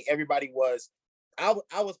 and I think everybody was. I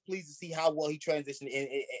was pleased to see how well he transitioned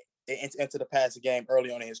into the passing game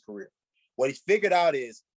early on in his career. What he's figured out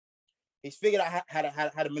is he's figured out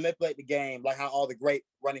how to manipulate the game, like how all the great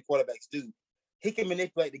running quarterbacks do. He can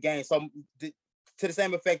manipulate the game to the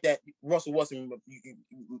same effect that Russell Wilson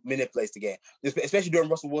manipulates the game, especially during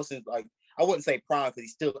Russell Wilson's, like, I wouldn't say prime because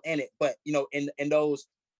he's still in it, but in those,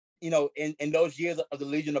 in those years of the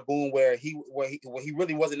Legion of Boom where he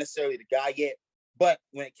really wasn't necessarily the guy yet, but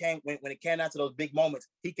when it came down to those big moments,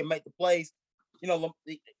 he can make the plays.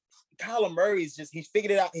 Kyler Murray he's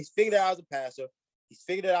figured it out. He's figured it out as a passer. He's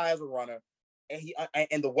figured it out as a runner, and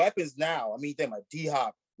and the weapons now. I mean, think about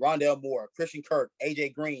D-Hop, Rondell Moore, Christian Kirk,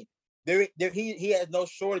 AJ Green. He has no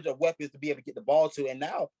shortage of weapons to be able to get the ball to, and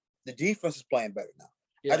now the defense is playing better now.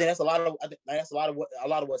 Yeah. I think that's a lot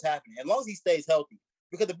of what's happening. As long as he stays healthy,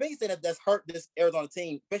 because the biggest thing that's hurt this Arizona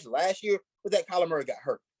team, especially last year, was that Kyler Murray got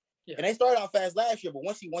hurt. Yeah. And they started out fast last year, but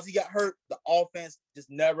once he got hurt, the offense just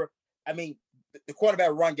never. I mean, the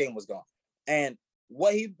quarterback run game was gone, and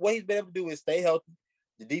what he's been able to do is stay healthy.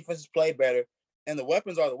 The defenses play better, and the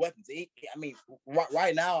weapons are the weapons.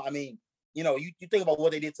 Right now, I mean. You think about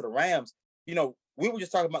what they did to the Rams. We were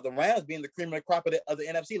just talking about the Rams being the cream of the crop of the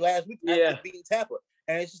NFC last week after beating Tampa.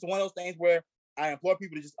 And it's just one of those things where I implore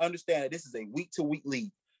people to just understand that this is a week-to-week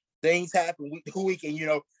league. Things happen week to week,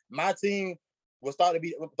 and my team will start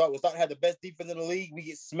to have the best defense in the league. We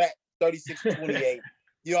get smacked 36-28.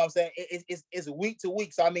 You know what I'm saying? It's week to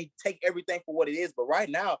week. So I mean, take everything for what it is. But right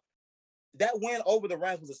now, that win over the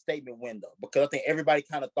Rams was a statement win, though, because I think everybody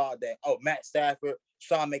kind of thought that, Matt Stafford,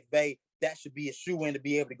 Sean McVay, that should be a shoe-in to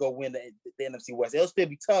be able to go win the NFC West. It'll still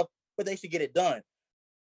be tough, but they should get it done.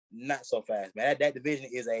 Not so fast, man. That division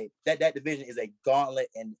is a gauntlet,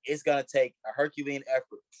 and it's gonna take a Herculean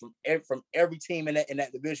effort from every team in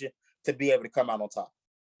that division to be able to come out on top.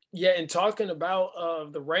 Yeah, and talking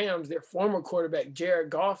about the Rams, their former quarterback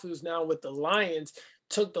Jared Goff, who's now with the Lions,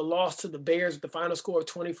 took the loss to the Bears with the final score of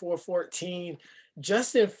 24-14.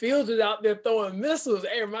 Justin Fields was out there throwing missiles.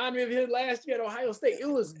 It reminded me of his last year at Ohio State. It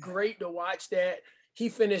was great to watch that. He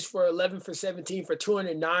finished for 11 for 17 for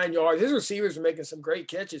 209 yards. His receivers were making some great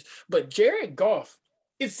catches. But Jared Goff,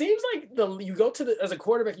 it seems like as a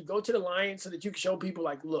quarterback, you go to the Lions so that you can show people,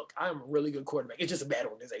 like, look, I'm a really good quarterback. It's just a bad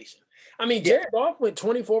organization. I mean, Jared Goff went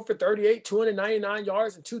 24 for 38, 299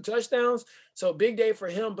 yards and 2 touchdowns. So big day for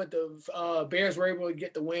him, but the Bears were able to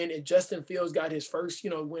get the win, and Justin Fields got his first,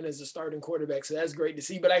 win as a starting quarterback. So that's great to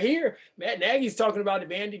see. But I hear Matt Nagy's talking about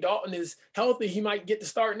if Andy Dalton is healthy, he might get to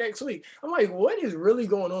start next week. I'm like, what is really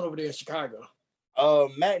going on over there in Chicago?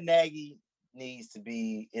 Matt Nagy needs to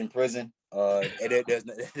be in prison. And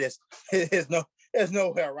there's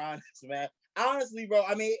no way around this, man. Honestly, bro.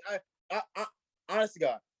 I mean, I honestly,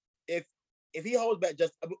 God, if he holds back,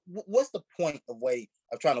 what's the point of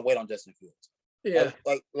trying to wait on Justin Fields? Yeah,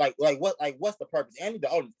 what's the purpose? Andy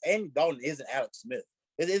Dalton isn't Alex Smith.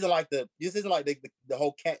 This isn't like the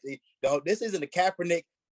whole this isn't the Kaepernick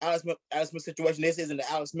Alex Smith situation. This isn't the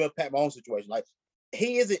Alex Smith Pat Mahomes situation. Like,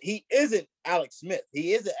 he isn't Alex Smith.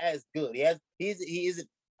 He isn't as good. He isn't.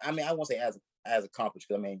 I mean, I won't say as accomplished,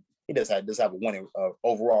 because I mean, he does have a winning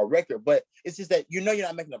overall record, but it's just that you're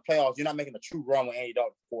not making the playoffs. You're not making a true run with Andy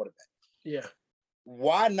Dalton quarterback. Yeah.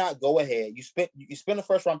 Why not go ahead? You spend the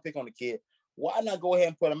first round pick on the kid. Why not go ahead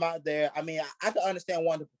and put him out there? I mean, I can understand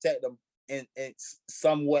wanting to protect them in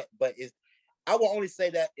somewhat, but I will only say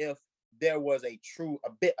that if there was a true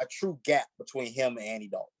gap between him and Andy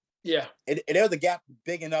Dalton. Yeah. There's a gap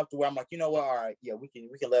big enough to where I'm like, you know what? All right, yeah, we can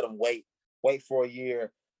let him wait for a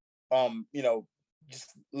year.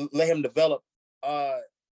 Just let him develop.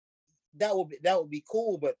 That would be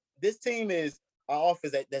cool. But this team is an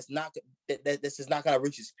offense that's just not going to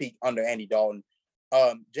reach its peak under Andy Dalton.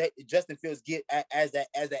 Justin Fields as that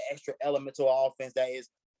extra element to our offense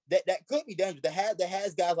that could be dangerous. That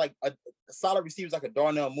has guys like a solid receivers like a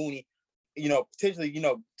Darnell Mooney, potentially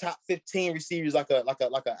top 15 receivers like a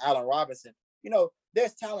Allen Robinson.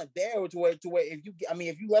 There's talent there to where if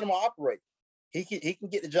you let him operate, he can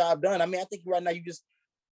get the job done. I mean, I think right now you just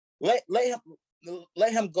let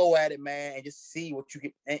him go at it, man, and just see what you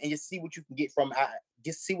get and just see what you can get from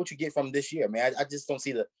this year, man. I just don't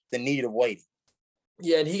see the need of waiting.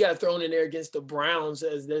 Yeah, and he got thrown in there against the Browns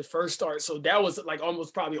as their first start. So that was like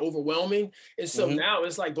almost probably overwhelming. And so now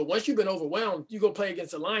it's like, but once you've been overwhelmed, you go play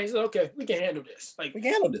against the Lions. Okay, we can handle this. Like, we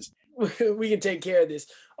can handle this. We can take care of this.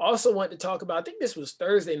 Also want to talk about, I think this was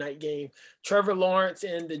Thursday night game, Trevor Lawrence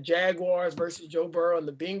and the Jaguars versus Joe Burrow and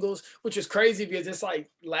the Bengals, which is crazy because it's like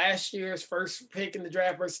last year's first pick in the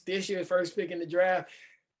draft versus this year's first pick in the draft.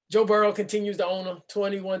 Joe Burrow continues to own them,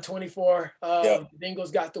 21-24.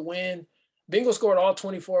 Bengals got the win. Bengals scored all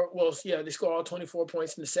 24. Well, yeah, they scored all 24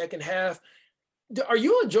 points in the second half. Are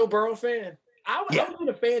you a Joe Burrow fan? I wasn't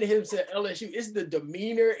a fan of him at LSU. It's the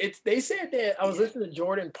demeanor. They said that I was listening to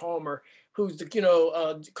Jordan Palmer, who's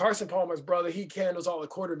Carson Palmer's brother. He handles all the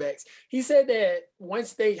quarterbacks. He said that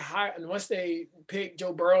once they picked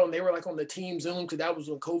Joe Burrow and they were like on the team Zoom, because that was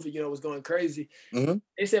when COVID, was going crazy. Mm-hmm.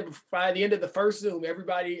 They said by the end of the first Zoom,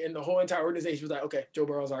 everybody in the whole entire organization was like, "Okay, Joe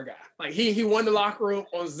Burrow's our guy." Like he won the locker room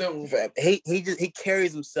on Zoom. He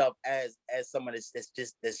carries himself as someone that's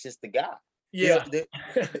just the guy. Yeah.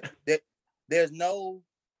 There's no,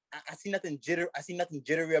 I see nothing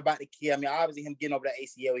jittery about the kid. I mean, obviously him getting over that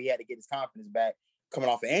ACL, he had to get his confidence back coming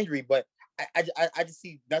off an injury, but I just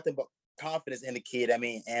see nothing but confidence in the kid. I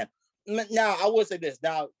mean, and now I will say this.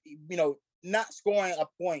 Now, not scoring a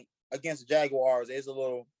point against the Jaguars is a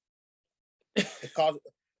little, it caused,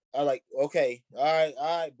 I like, okay, all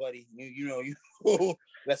right, buddy.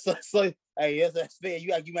 That's so hey, yes, that's fair.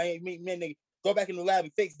 You might go back in the lab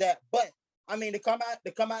and fix that. But I mean, to come out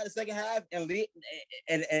in the second half and lead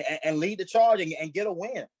and lead the charge and get a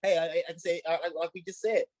win. Hey, I can say, like we just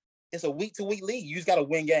said, it's a week-to-week league. You just got to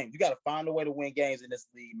win games. You got to find a way to win games in this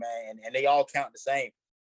league, man. And they all count the same.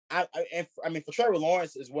 I mean, for Trevor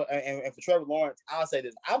Lawrence and for Trevor Lawrence, I'll say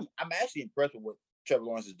this: I'm actually impressed with what Trevor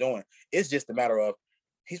Lawrence is doing. It's just a matter of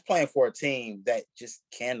he's playing for a team that just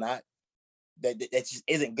cannot, that just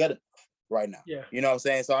isn't good enough right now. Yeah. You know what I'm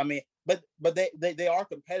saying? So I mean, but they are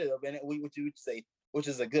competitive, and what you would say, which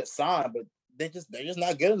is a good sign. But they're just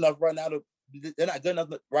not good enough right now to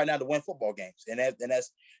win football games, and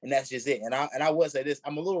that's just it. And I would say this: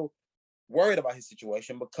 I'm a little worried about his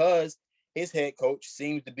situation because his head coach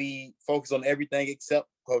seems to be focused on everything except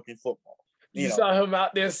coaching football. You saw him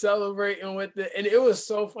out there celebrating and it was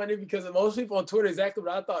so funny because most people on Twitter, exactly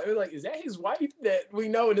what I thought. It was like, is that his wife that we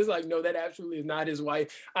know? And it's like, no, that absolutely is not his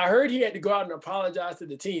wife. I heard he had to go out and apologize to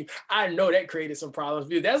the team. I know that created some problems.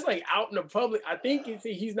 Dude, that's like out in the public. I think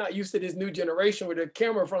he's not used to this new generation with the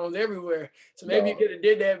camera phones everywhere. So maybe he could have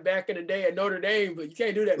did that back in the day at Notre Dame, but you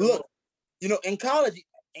can't do that. Look, in college,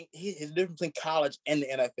 his difference between college and the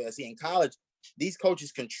NFL. See, in college, these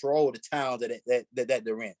coaches control the towns that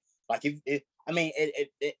they're in. Like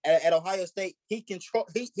at Ohio State, he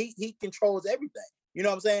controls everything. You know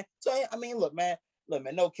what I'm saying? So I mean, look, man,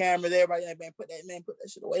 no camera there, right? Man, put that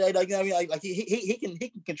shit away. Like you know what I mean? Like he can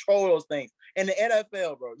control those things. In the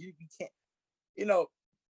NFL, bro, you can't.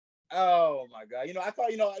 Oh my God! I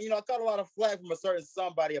caught a lot of flack from a certain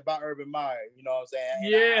somebody about Urban Meyer. You know what I'm saying?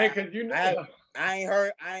 Yeah, because I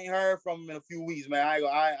ain't heard from him in a few weeks, man. I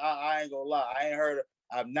ain't gonna lie.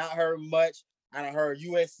 I've not heard much. I done heard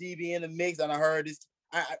USC be in the mix. I done heard this.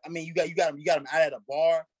 I mean, you got him out at a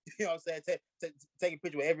bar. You know what I'm saying? Take a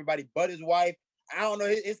picture with everybody but his wife. I don't know.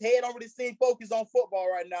 His head don't really seem focused on football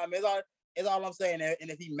right now, man. It's all I'm saying. And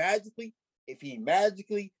if he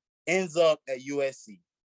magically ends up at USC,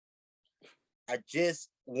 I just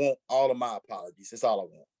want all of my apologies. That's all I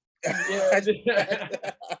want.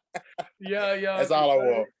 Yeah. That's all I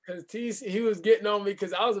want. Because he was getting on me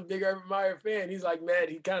because I was a big Urban Meyer fan. He's like, man,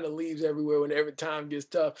 he kind of leaves everywhere whenever time gets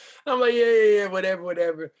tough. I'm like, yeah,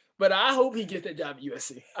 whatever. But I hope he gets that job at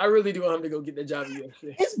USC. I really do want him to go get that job at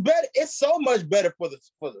USC. It's better. It's so much better for the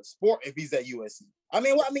sport if he's at USC. I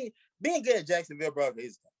mean, being good at Jacksonville, bro,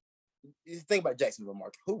 is think about Jacksonville,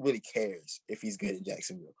 Mark. Who really cares if he's good at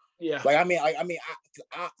Jacksonville? Yeah. Like,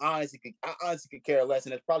 I honestly could care less,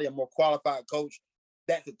 and it's probably a more qualified coach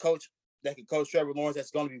that could coach Trevor Lawrence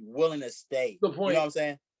that's going to be willing to stay. Good point. You know what I'm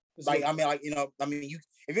saying?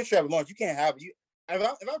 If you're Trevor Lawrence, you can't have you. If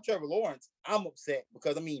I'm Trevor Lawrence, I'm upset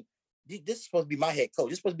because this is supposed to be my head coach.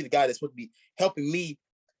 This is supposed to be the guy that's supposed to be helping me,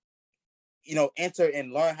 enter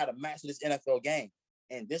and learn how to master this NFL game.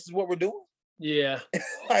 And this is what we're doing. Yeah.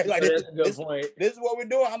 That's a good point. This is what we're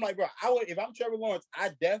doing. I'm like, bro, if I'm Trevor Lawrence,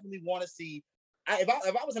 I definitely want to see. If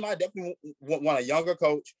I was him, I definitely want a younger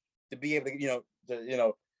coach to be able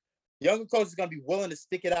to, younger coach is going to be willing to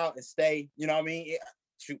stick it out and stay. You know what I mean?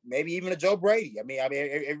 Shoot, maybe even a Joe Brady. I mean,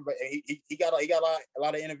 everybody he got a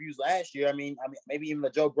lot of interviews last year. I mean, maybe even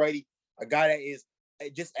a Joe Brady, a guy that is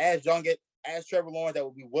just as young as Trevor Lawrence, that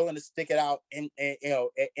will be willing to stick it out in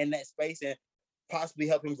that space and possibly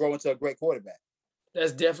help him grow into a great quarterback.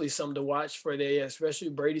 That's definitely something to watch for especially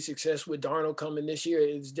Brady's success with Darnold coming this year.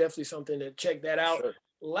 It's definitely something to check that out. Sure.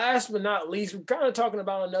 Last but not least, we're kind of talking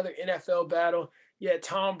about another NFL battle. Yeah,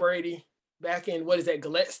 Tom Brady back in,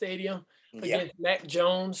 Gillette Stadium against Mac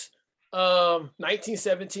Jones.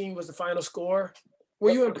 1917 was the final score.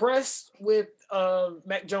 Were you impressed with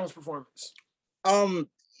Mac Jones' performance?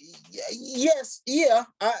 Yes, yeah.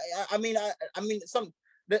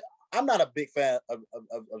 I'm not a big fan of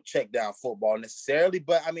check down football necessarily,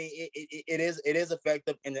 but I mean it is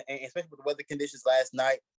effective, and especially with the weather conditions last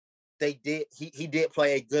night. he did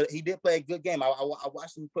play a good game. I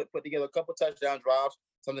watched him put together a couple touchdown drives,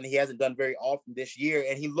 something he hasn't done very often this year,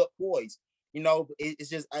 and he looked poised. It's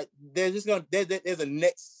just there's a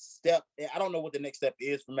next step. I don't know what the next step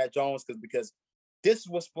is for Matt Jones because this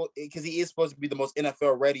was because he is supposed to be the most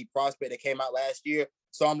NFL ready prospect that came out last year.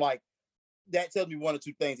 So I'm like, that tells me one or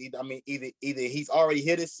two things. Either he's already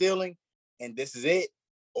hit his ceiling and this is it,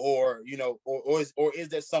 or is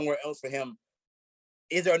there somewhere else for him?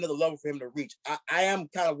 Is there another level for him to reach? I am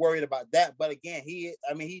kind of worried about that, but again, he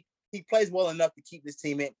plays well enough to keep this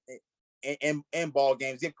team in ball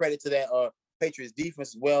games. Give credit to that Patriots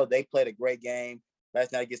defense as well. They played a great game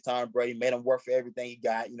last night against Tom Brady. Made him work for everything he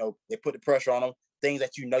got. They put the pressure on him. Things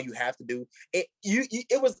that you have to do. It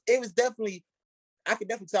was definitely. I could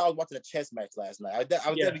definitely tell I was watching a chess match last night. I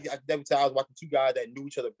definitely tell I was watching two guys that knew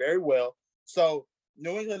each other very well. So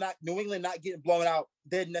New England not getting blown out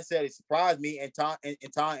didn't necessarily surprise me. And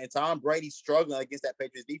Tom Brady struggling against that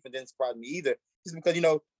Patriots defense didn't surprise me either. Just because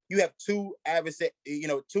you have two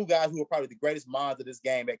two guys who are probably the greatest minds of this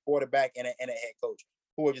game at quarterback and a head coach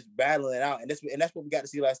who are just battling it out. And that's what we got to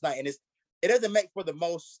see last night. And it doesn't make for the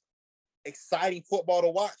most exciting football to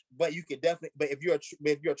watch, but you can definitely. But if you're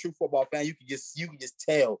a true football fan, you can just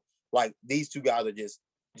tell like these two guys are just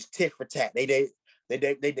tit for tat. They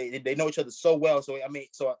know each other so well. So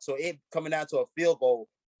so it coming down to a field goal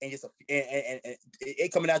and just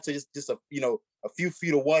it coming out to just a few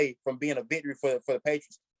feet away from being a victory for the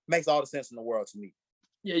Patriots makes all the sense in the world to me.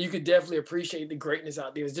 Yeah, you could definitely appreciate the greatness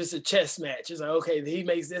out there. It's just a chess match. It's like, okay, he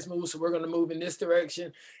makes this move, so we're going to move in this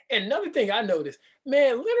direction. And another thing I noticed,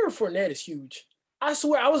 man, Leonard Fournette is huge. I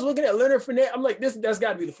swear, I was looking at Leonard Fournette. I'm like, that's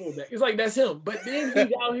got to be the fullback. It's like, that's him. But then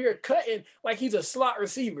he's out here cutting like he's a slot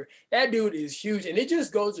receiver. That dude is huge. And it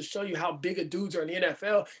just goes to show you how big a dudes are in the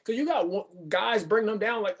NFL. Because you got guys bringing them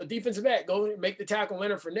down like a defensive back, go make the tackle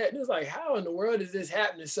Leonard Fournette. And it's like, how in the world is this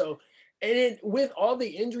happening? So, and then with all the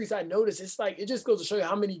injuries I noticed, it's like, it just goes to show you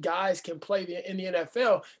how many guys can play in the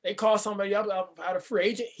NFL. They call somebody up out of free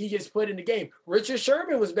agent. He gets put in the game. Richard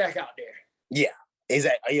Sherman was back out there. Yeah,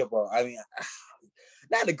 exactly. Yeah, bro. I mean,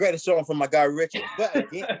 not the greatest showing from my guy Richard,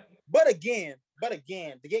 but again,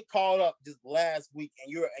 to get called up just last week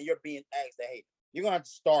and you're being asked that, hey, you're gonna have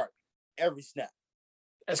to start every snap.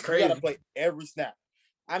 That's crazy. You gotta play every snap.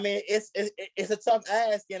 I mean, it's a tough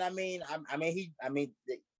ask, and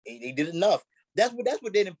he did enough. That's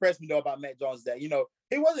what did impress me though about Matt Jones, that he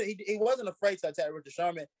wasn't afraid to attack Richard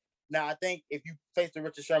Sherman. Now I think if you face the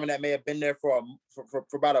Richard Sherman that may have been there for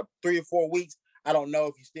about 3 or 4 weeks, I don't know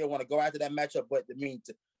if you still want to go after that matchup. But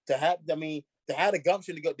to have the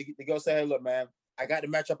gumption to go say, hey, look, man, I got the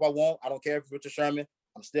matchup I want. I don't care if it's Richard Sherman.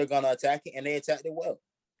 I'm still gonna attack it, and they attacked it well.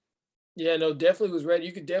 Yeah, no, definitely was ready.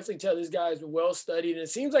 You could definitely tell this guy has been well studied, and it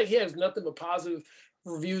seems like he has nothing but positive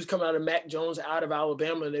reviews coming out of Mac Jones out of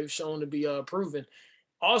Alabama. They've shown to be proven.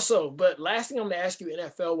 Also, but last thing I'm going to ask you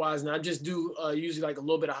NFL wise, and I just do usually like a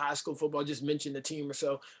little bit of high school football, just mention the team or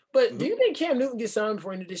so. But do you think Cam Newton gets signed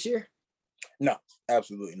before the end of this year? No,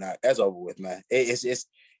 absolutely not. That's over with, man. If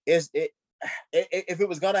it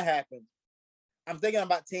was going to happen, I'm thinking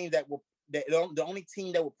about teams the only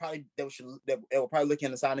team that will probably look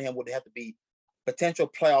into signing him would have to be potential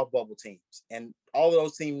playoff bubble teams, and all of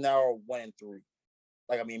those teams now are 1-3.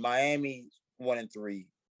 Miami 1-3,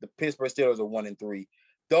 the Pittsburgh Steelers are 1-3.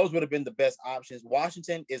 Those would have been the best options.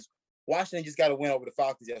 Washington just got to win over the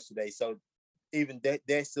Falcons yesterday, so even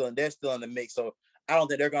they're still in the mix. So I don't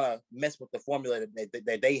think they're gonna mess with the formula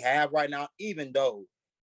that they have right now, even though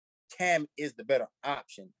Cam is the better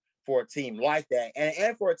option for a team like that,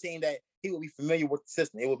 and for a team that he will be familiar with the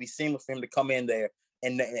system. It will be seamless for him to come in there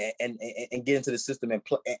and get into the system and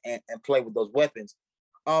play with those weapons.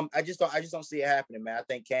 I just don't see it happening, man. I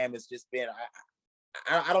think Cam has just been.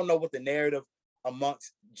 I don't know what the narrative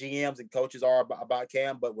amongst GMs and coaches are about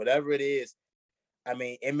Cam, but whatever it is, I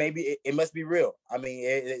mean, it must be real. I mean,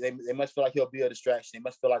 they must feel like he'll be a distraction. They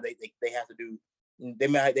must feel like they have to do. They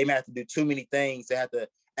might have to do too many things. They have to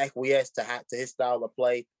acquiesce to his style of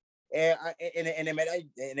play, and they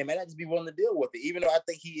may not just be willing to deal with it. Even though I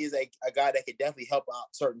think he is a guy that could definitely help out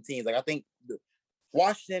certain teams. Like I think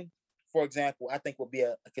Washington, for example, I think will be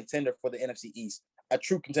a contender for the NFC East, a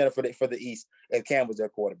true contender for the East if Cam was their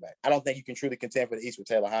quarterback. I don't think you can truly contend for the East with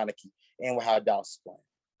Taylor Heineke and with how Dallas is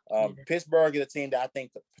playing. Pittsburgh is a team that I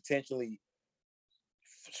think could potentially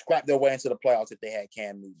scrap their way into the playoffs if they had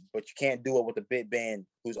Cam Newton, but you can't do it with a Big Ben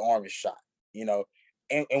whose arm is shot,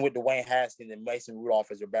 and with Dwayne Haskins and Mason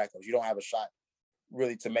Rudolph as your backups. You don't have a shot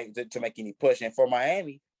really to make any push. And for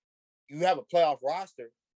Miami, you have a playoff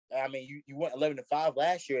roster. I mean, you went 11-5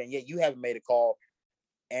 last year, and yet you haven't made a call.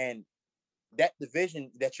 And that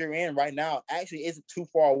division that you're in right now actually isn't too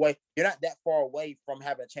far away. You're not that far away from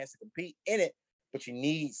having a chance to compete in it, but you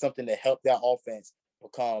need something to help that offense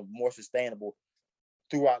become more sustainable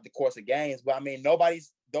throughout the course of games. But I mean,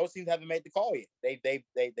 those teams haven't made the call yet. They've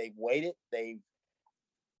waited.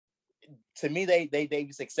 To me, they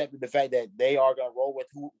just accepted the fact that they are going to roll with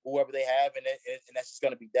whoever they have, and that's just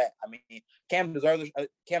going to be that. I mean, Cam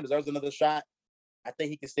deserves another shot. I think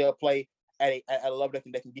he can still play at a level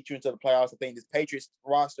that can get you into the playoffs. I think this Patriots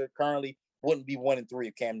roster currently wouldn't be 1-3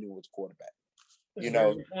 if Cam Newton was quarterback.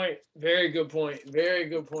 That's very good point. Very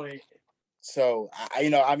good point. So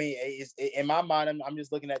I mean, in my mind, I'm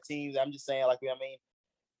just looking at teams. I'm just saying, like, I mean,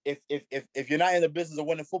 if you're not in the business of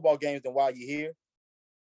winning football games, then why are you here?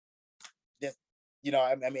 Just,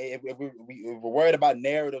 I mean, if we're worried about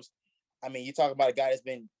narratives, I mean, you talk about a guy that's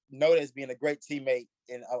been noted as being a great teammate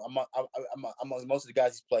and among most of the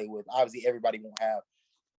guys he's played with. Obviously, everybody won't have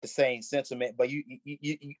the same sentiment, but I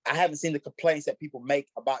haven't seen the complaints that people make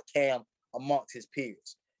about Cam amongst his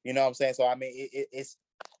peers. You know what I'm saying? So I mean, it's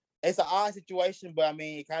an odd situation, but I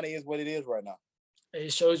mean, it kind of is what it is right now.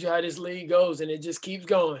 It shows you how this league goes, and it just keeps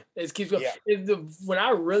going. It keeps going. Yeah. When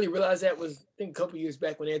I really realized that was, I think, a couple years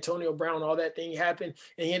back when Antonio Brown, all that thing happened,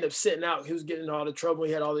 and he ended up sitting out. He was getting all the trouble.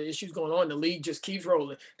 He had all the issues going on. The league just keeps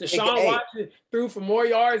rolling. Deshaun Watson threw for more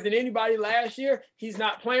yards than anybody last year. He's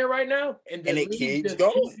not playing right now, and the league keeps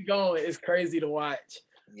going. It's crazy to watch.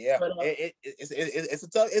 Yeah, but, it's a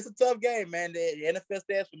tough game, man. The NFL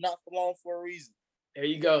stands for not for long for a reason. There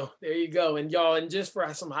you go. And y'all, and just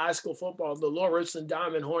for some high school football, the Lower Richland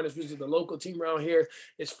Diamond Hornets, which is the local team around here,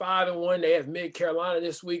 is 5-1. They have Mid Carolina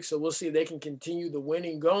this week, so we'll see if they can continue the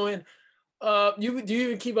winning going. Do you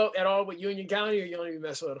even keep up at all with Union County, or you don't even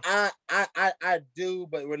mess with them? I do,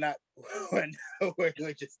 but we're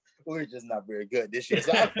just not very good this year.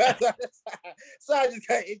 So it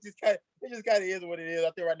just kind of is what it is.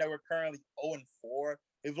 I think right now we're currently 0-4.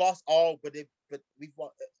 We've lost all, but we've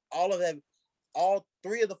won all of them. All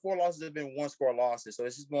 3 of the 4 losses have been 1-score losses. So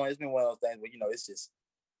it's been one of those things where,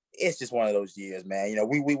 it's just one of those years, man.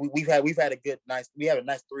 We've had a nice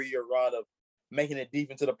 3-year run of making it deep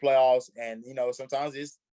into the playoffs, and sometimes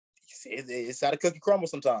it's how the cookie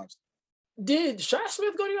crumbles sometimes. Did Shy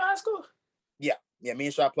Smith go to your high school? Yeah. Me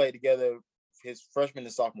and Shy played together his freshman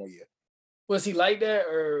and sophomore year. Was he like that,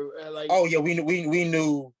 or like? Oh yeah, we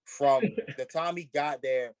knew from the time he got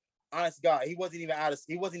there. Honest God, he wasn't even out of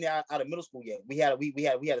middle school yet. We had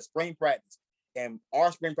a spring practice, and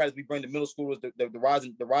our spring practice we bring the middle schoolers, the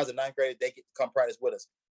rising 9th graders, they get to come practice with us.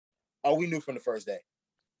 Oh, we knew from the first day.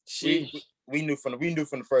 We knew from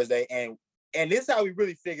the first day, and this is how we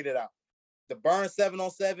really figured it out. The Burn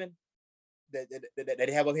 7-on-7 that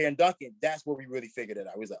they have up here in Duncan, that's where we really figured it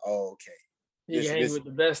out. We was like, oh, okay. You hang with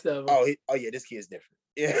the best of them. Oh yeah, this kid's different.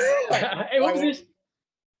 Yeah. Hey, what position?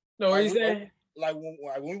 No, what are you saying? Like when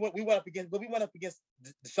we went up against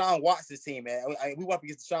Deshaun Watson's team, man. We went up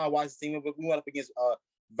against Deshaun Watson's team, but we went up against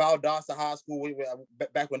Valdosta High School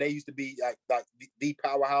back when they used to be like the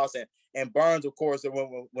powerhouse, and Burns, of course,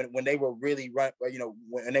 when they were really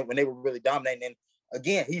when they were really dominating. And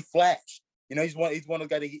again, he flashed. He's one of the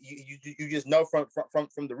guys that you just know from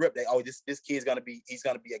the rip that this kid's gonna be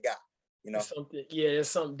a guy. There's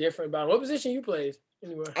something different about him. What position you played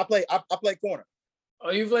anyway? I played corner. Oh,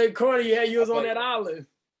 you played corner? Yeah, you was on that island.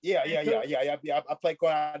 Yeah. I played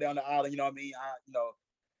corner out there on the island. You know what I mean?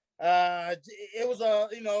 It was a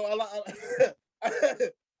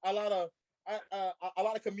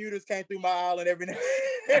lot of commuters came through my island every night.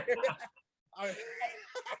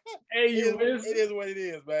 Hey, it is what it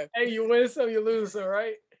is, man. Hey, you win some, you lose some,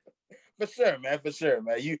 right? For sure, man.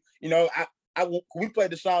 We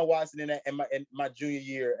played Deshaun Watson in my junior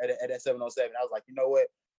year at that 7-on-7. I was like, you know what?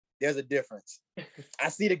 There's a difference. I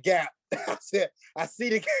see the gap. I see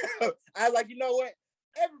the gap. I was like, you know what?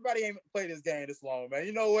 Everybody ain't played this game this long, man.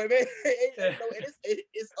 You know what, man?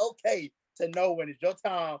 It's okay to know when it's your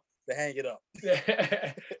time to hang it up.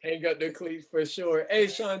 Hang up the cleats for sure. Hey,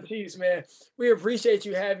 Shantice, man, we appreciate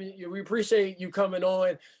you having you. We appreciate you coming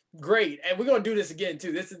on. Great. And we're going to do this again,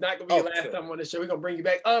 too. This is not going to be the last time on the show. We're going to bring you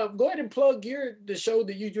back. Go ahead and plug the show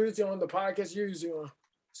that you usually on, the podcast you're usually on.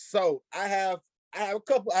 So I have a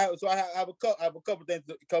couple things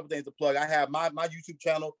to plug. I have my YouTube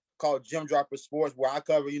channel called Gym Dropper Sports, where I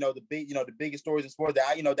cover the biggest stories in sports that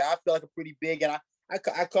I feel like are pretty big, and I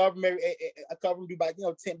cover them do about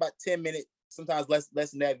 10 minutes, sometimes less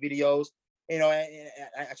than that videos. And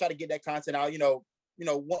I try to get that content out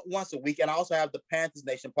once a week. And I also have the Panthers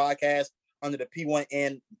Nation podcast under the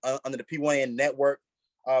P1N network.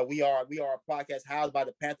 We are a podcast housed by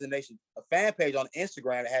the Panthers Nation, a fan page on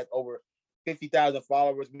Instagram that has over 50,000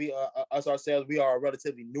 followers. We us ourselves, we are a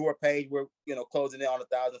relatively newer page. We're closing in on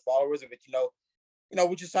 1,000 followers. But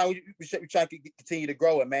we're just trying to continue to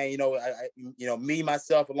grow it, man. Me,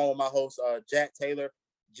 myself, along with my hosts, Jack Taylor,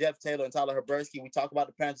 Jeff Taylor, and Tyler Herberski, we talk about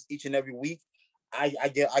the Panthers each and every week.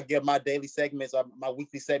 I give my daily segments, my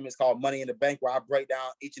weekly segments called Money in the Bank, where I break down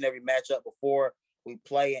each and every matchup before we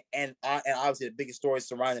play, and obviously the biggest stories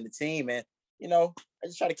surrounding the team. And I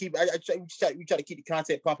just try to keep we try to keep the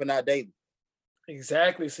content pumping out daily.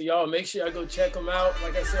 Exactly. So y'all make sure y'all go check them out.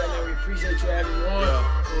 Like I said, we appreciate you having me on.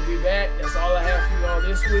 Yeah. We'll be back. That's all I have for y'all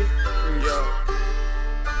this week.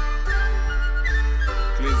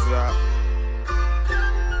 Please.